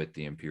must outwit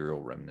the Imperial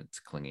remnants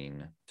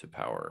clinging to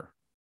power.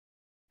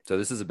 So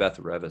this is a Beth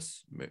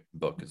Revis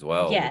book as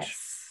well.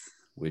 Yes.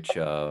 Which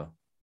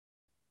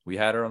we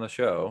had her on the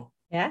show.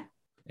 Yeah.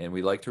 And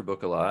we liked her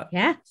book a lot.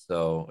 Yeah.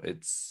 So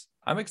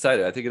I'm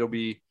excited. I think it'll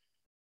be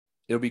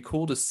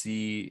cool to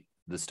see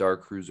the Star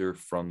Cruiser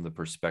from the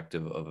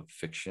perspective of a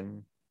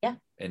fiction. Yeah.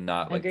 And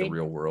not like Agreed. the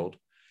real world.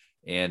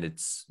 And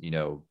it's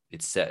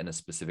set in a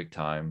specific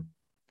time.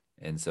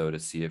 And so to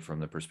see it from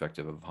the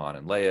perspective of Han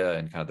and Leia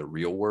and kind of the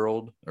real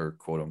world, or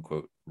quote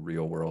unquote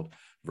real world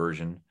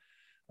version,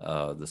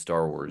 the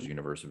Star Wars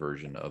universe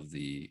version of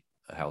the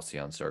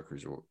Halcyon Star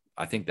Cruiser,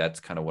 I think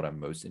that's kind of what I'm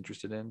most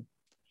interested in.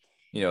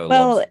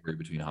 Love story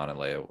between Han and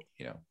Leia,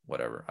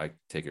 whatever. I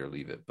take it or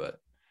leave it, but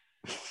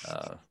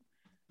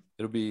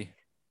it'll be.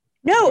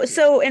 No,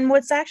 so, and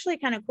what's actually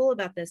kind of cool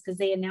about this, because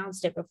they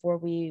announced it before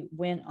we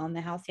went on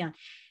the Halcyon,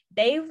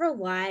 they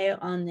rely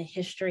on the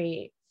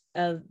history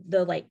of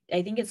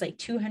I think it's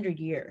 200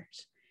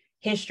 years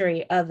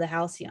history of the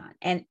Halcyon,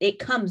 and it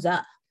comes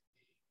up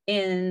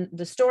in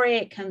the story.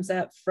 It comes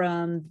up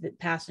from the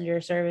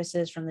passenger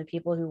services, from the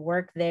people who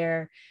work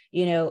there,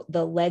 the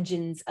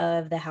legends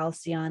of the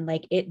Halcyon,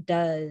 it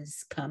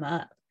does come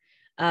up.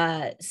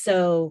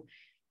 So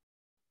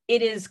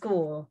it is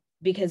cool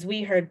because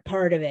we heard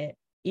part of it,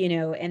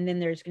 and then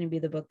there's going to be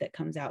the book that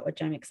comes out,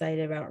 which I'm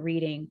excited about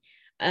reading.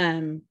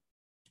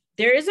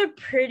 There is a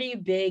pretty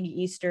big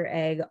Easter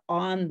egg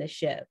on the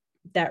ship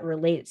that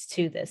relates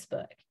to this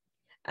book.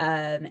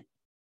 And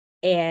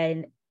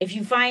if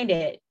you find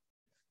it,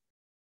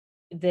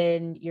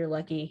 then you're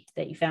lucky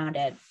that you found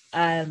it.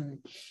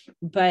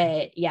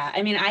 But yeah,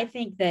 I mean, I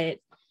think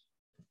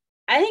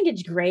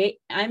it's great.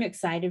 I'm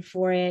excited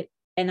for it.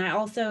 And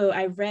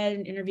I read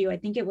an interview, I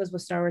think it was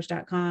with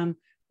StarWars.com,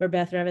 where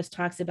Beth Revis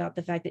talks about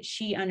the fact that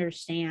she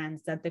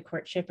understands that the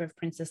Courtship of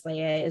Princess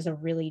Leia is a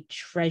really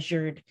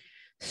treasured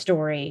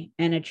story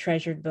and a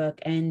treasured book.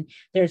 And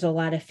there's a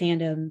lot of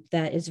fandom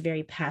that is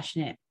very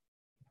passionate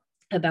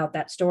about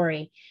that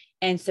story.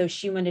 And so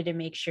she wanted to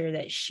make sure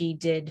that she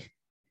did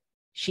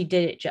she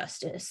did it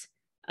justice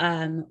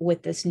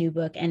with this new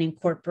book and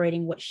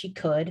incorporating what she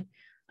could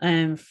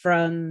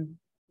from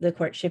the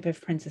courtship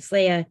of Princess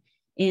Leia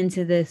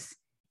into this,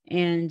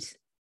 and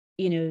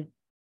to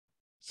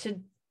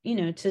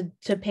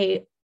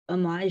pay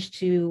homage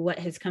to what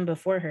has come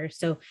before her.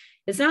 So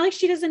it's not like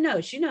she doesn't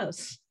know. She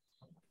knows.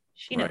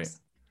 She knows. Right.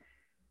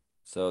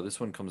 So this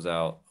one comes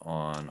out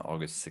on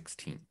August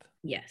 16th.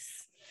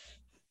 Yes.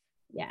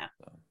 Yeah.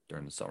 So,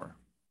 during the summer.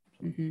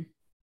 Mm-hmm.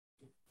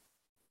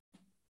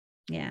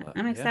 Yeah,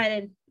 I'm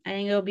excited. I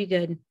think it'll be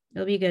good.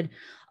 It'll be good.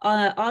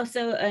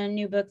 Also, a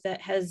new book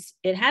that has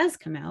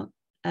come out.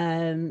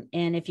 And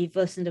if you've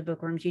listened to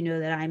Bookworms, you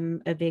know that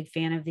I'm a big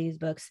fan of these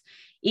books.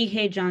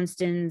 E.K.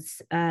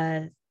 Johnston's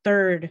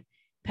third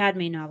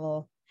Padme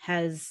novel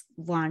has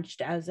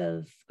launched as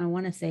of, I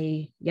want to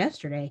say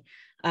yesterday,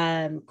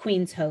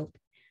 Queen's Hope.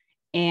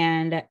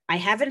 And I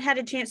haven't had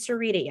a chance to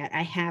read it yet.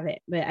 I have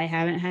it, but I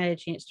haven't had a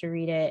chance to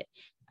read it.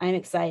 I'm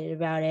excited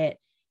about it.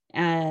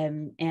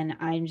 And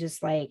I'm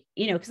just like,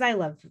 because I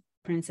love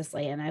Princess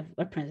Leia, and I've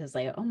Princess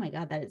Leia. Oh my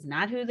God, that is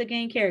not who the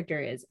main character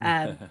is.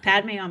 Padme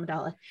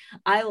Amidala.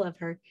 I love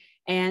her,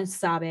 and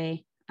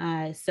Sabe.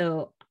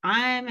 So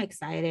I'm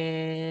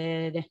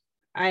excited.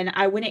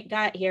 And when it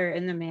got here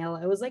in the mail,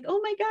 I was like, oh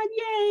my God,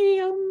 yay!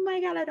 Oh my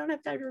God, I don't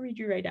have time to read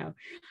you right now.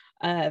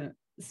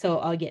 So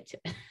I'll get to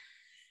it.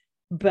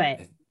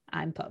 But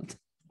I'm pumped.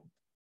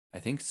 I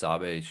think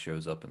Sabe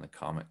shows up in the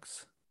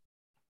comics.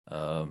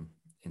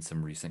 In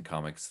some recent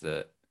comics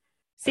that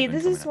see,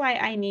 this is why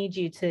I need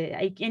you to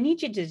I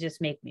need you to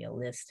just make me a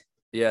list.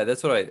 Yeah,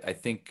 that's what I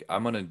think.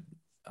 I'm gonna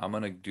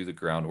do the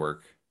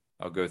groundwork.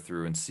 I'll go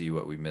through and see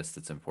what we missed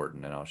that's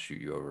important, and I'll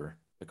shoot you over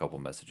a couple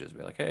messages.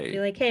 Be like,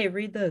 hey,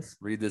 read this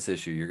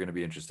issue. You're gonna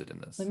be interested in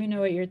this. Let me know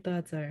what your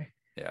thoughts are.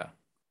 Yeah.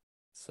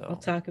 So I'll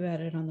talk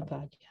about it on the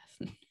podcast.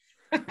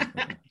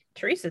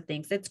 Teresa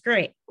thinks it's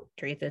great.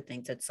 Teresa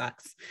thinks it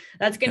sucks.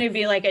 That's going to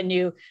be like a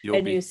new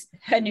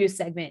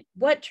segment.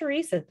 What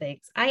Teresa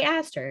thinks. I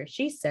asked her.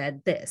 She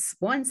said this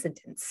one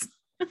sentence.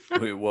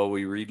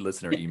 we read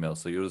listener emails,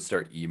 so you'll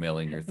start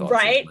emailing your thoughts.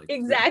 Right? Like,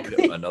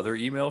 exactly. Another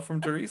email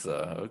from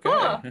Teresa. Okay.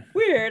 Oh,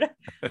 weird.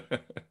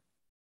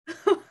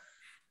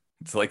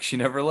 It's like she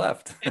never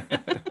left.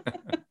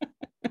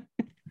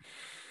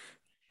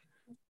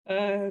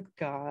 Oh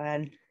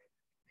God.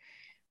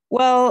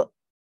 Well,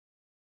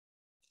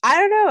 I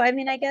don't know. I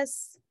mean, I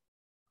guess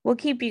we'll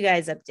keep you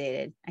guys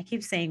updated. I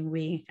keep saying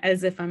we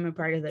as if I'm a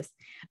part of this.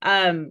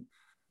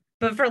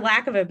 But for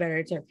lack of a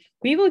better term,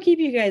 we will keep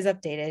you guys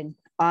updated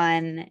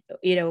on,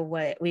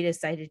 what we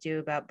decide to do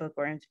about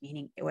Bookworms,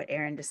 meaning what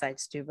Aaron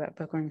decides to do about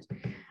Bookworms.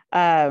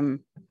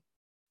 And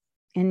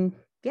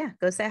yeah,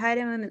 go say hi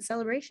to him at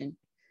Celebration.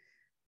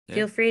 Yeah.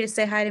 Feel free to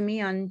say hi to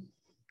me on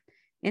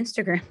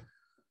Instagram.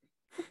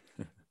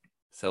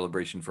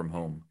 Celebration from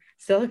home.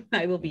 So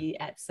I will be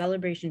at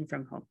Celebration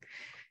from home.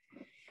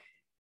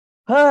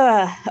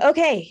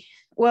 Okay.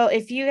 Well,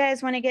 if you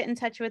guys want to get in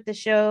touch with the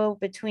show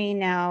between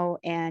now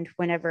and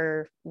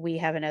whenever we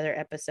have another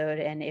episode,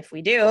 and if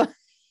we do,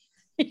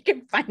 you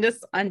can find us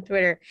on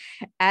Twitter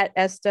at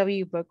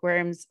SW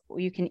Bookworms.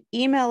 You can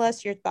email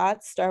us your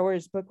thoughts,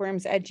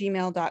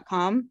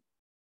 StarWarsBookworms@gmail.com.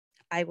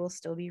 I will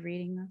still be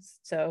reading this.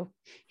 So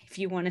if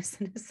you want to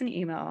send us an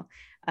email,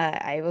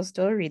 I will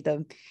still read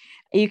them.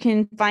 You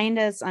can find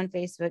us on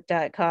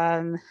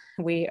Facebook.com.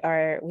 We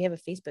have a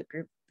Facebook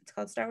group. It's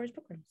called Star Wars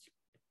Bookworms.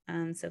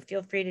 So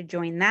feel free to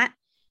join that.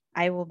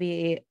 I will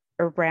be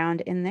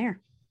around in there.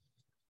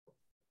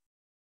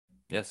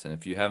 Yes, and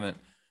if you haven't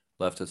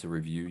left us a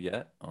review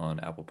yet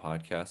on Apple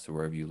Podcasts or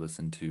wherever you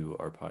listen to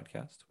our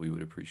podcast, we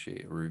would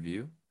appreciate a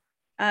review.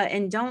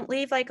 And don't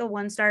leave like a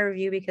 1-star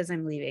review because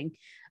I'm leaving.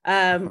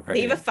 Right.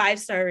 Leave a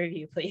 5-star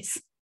review,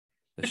 please.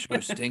 The show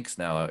stinks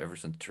now ever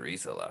since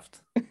Teresa left.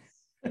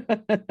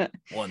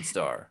 1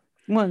 star.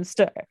 1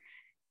 star.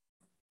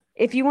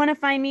 If you want to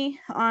find me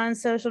on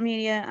social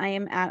media, I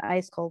am at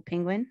Ice Cold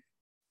Penguin.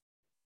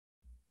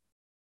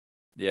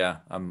 Yeah,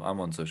 I'm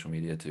on social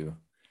media too,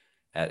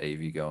 at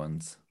AV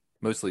Goins.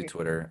 Mostly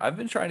Twitter. I've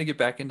been trying to get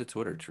back into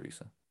Twitter,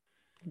 Teresa.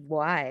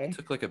 Why? I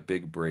took like a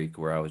big break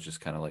where I was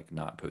just kind of like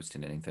not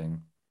posting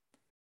anything.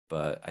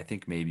 But I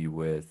think maybe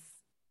with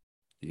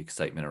the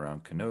excitement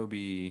around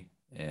Kenobi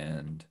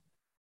and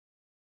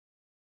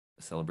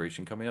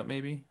Celebration coming up,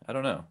 maybe, I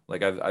don't know.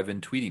 Like I've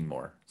been tweeting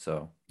more,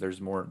 so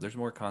there's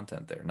more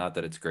content there. Not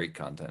that it's great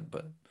content,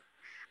 but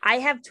I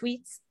have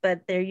tweets,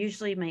 but they're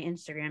usually my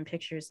Instagram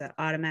pictures that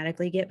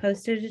automatically get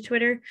posted to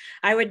Twitter.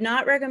 I would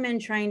not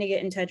recommend trying to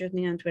get in touch with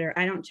me on Twitter.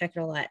 I don't check it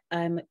a lot.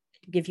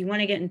 If you want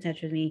to get in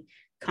touch with me,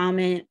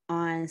 comment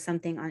on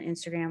something on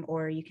Instagram,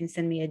 or you can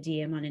send me a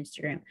DM on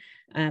Instagram.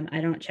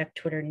 I don't check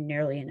Twitter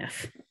nearly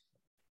enough.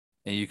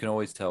 And you can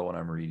always tell when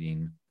I'm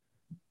reading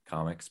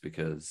comics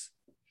because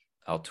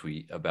I'll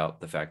tweet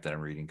about the fact that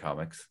I'm reading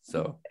comics.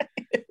 So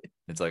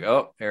it's like,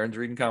 oh, Aaron's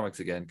reading comics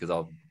again, because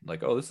I'll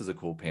like, oh, this is a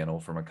cool panel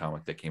from a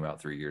comic that came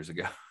out 3 years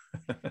ago.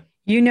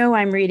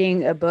 I'm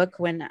reading a book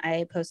when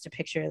I post a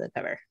picture of the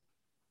cover.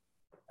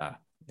 Ah,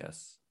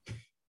 yes.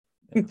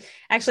 Yeah.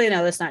 Actually,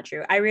 no, that's not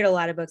true. I read a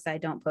lot of books that I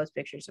don't post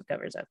pictures of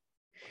covers of.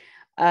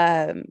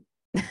 So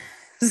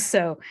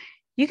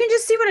you can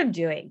just see what I'm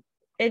doing.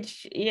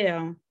 It's,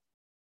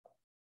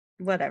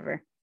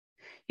 whatever.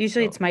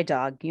 Usually it's my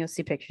dog. You'll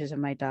see pictures of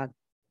my dog.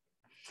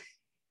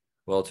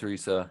 Well,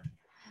 Teresa,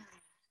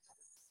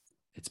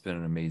 it's been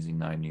an amazing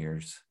 9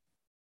 years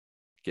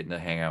getting to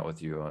hang out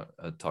with you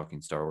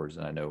talking Star Wars.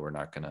 And I know we're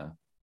not going to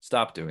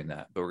stop doing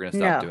that, but we're going to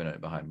stop doing it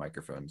behind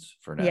microphones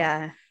for now.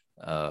 Yeah.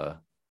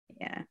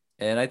 Yeah.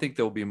 And I think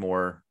there'll be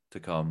more to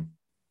come,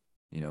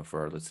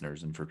 for our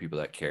listeners and for people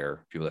that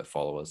care, people that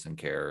follow us and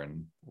care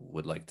and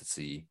would like to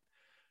see,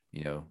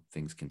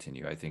 things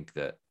continue. I think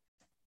that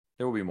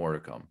there will be more to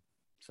come.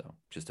 So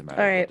just a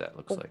matter of what that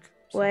looks like.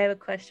 So, well, I have a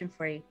question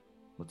for you.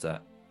 What's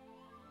that?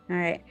 All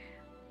right.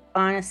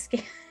 On a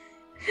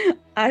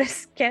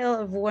scale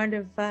of 1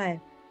 to 5,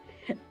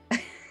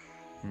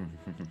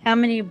 how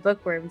many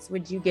bookworms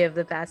would you give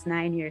the past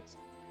 9 years?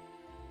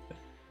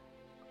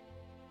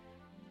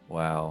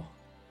 Wow.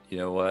 You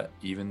know what?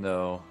 Even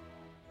though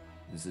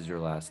this is your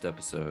last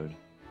episode,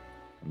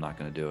 I'm not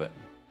going to do it.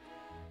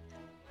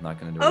 I'm not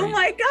going to do it. Oh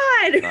my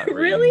God.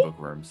 Really?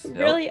 Bookworms. Nope,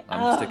 really?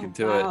 I'm sticking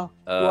to it.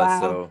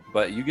 Wow. So,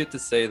 but you get to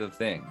say the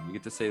thing.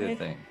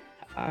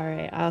 All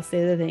right. I'll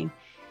say the thing.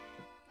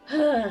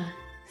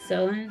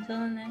 So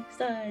until next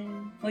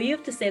time. Well, you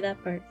have to say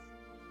that part.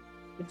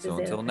 So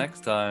until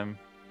next time.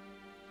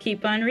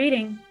 Keep on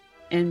reading,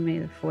 and may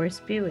the Force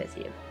be with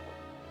you.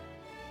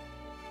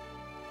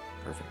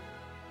 Perfect.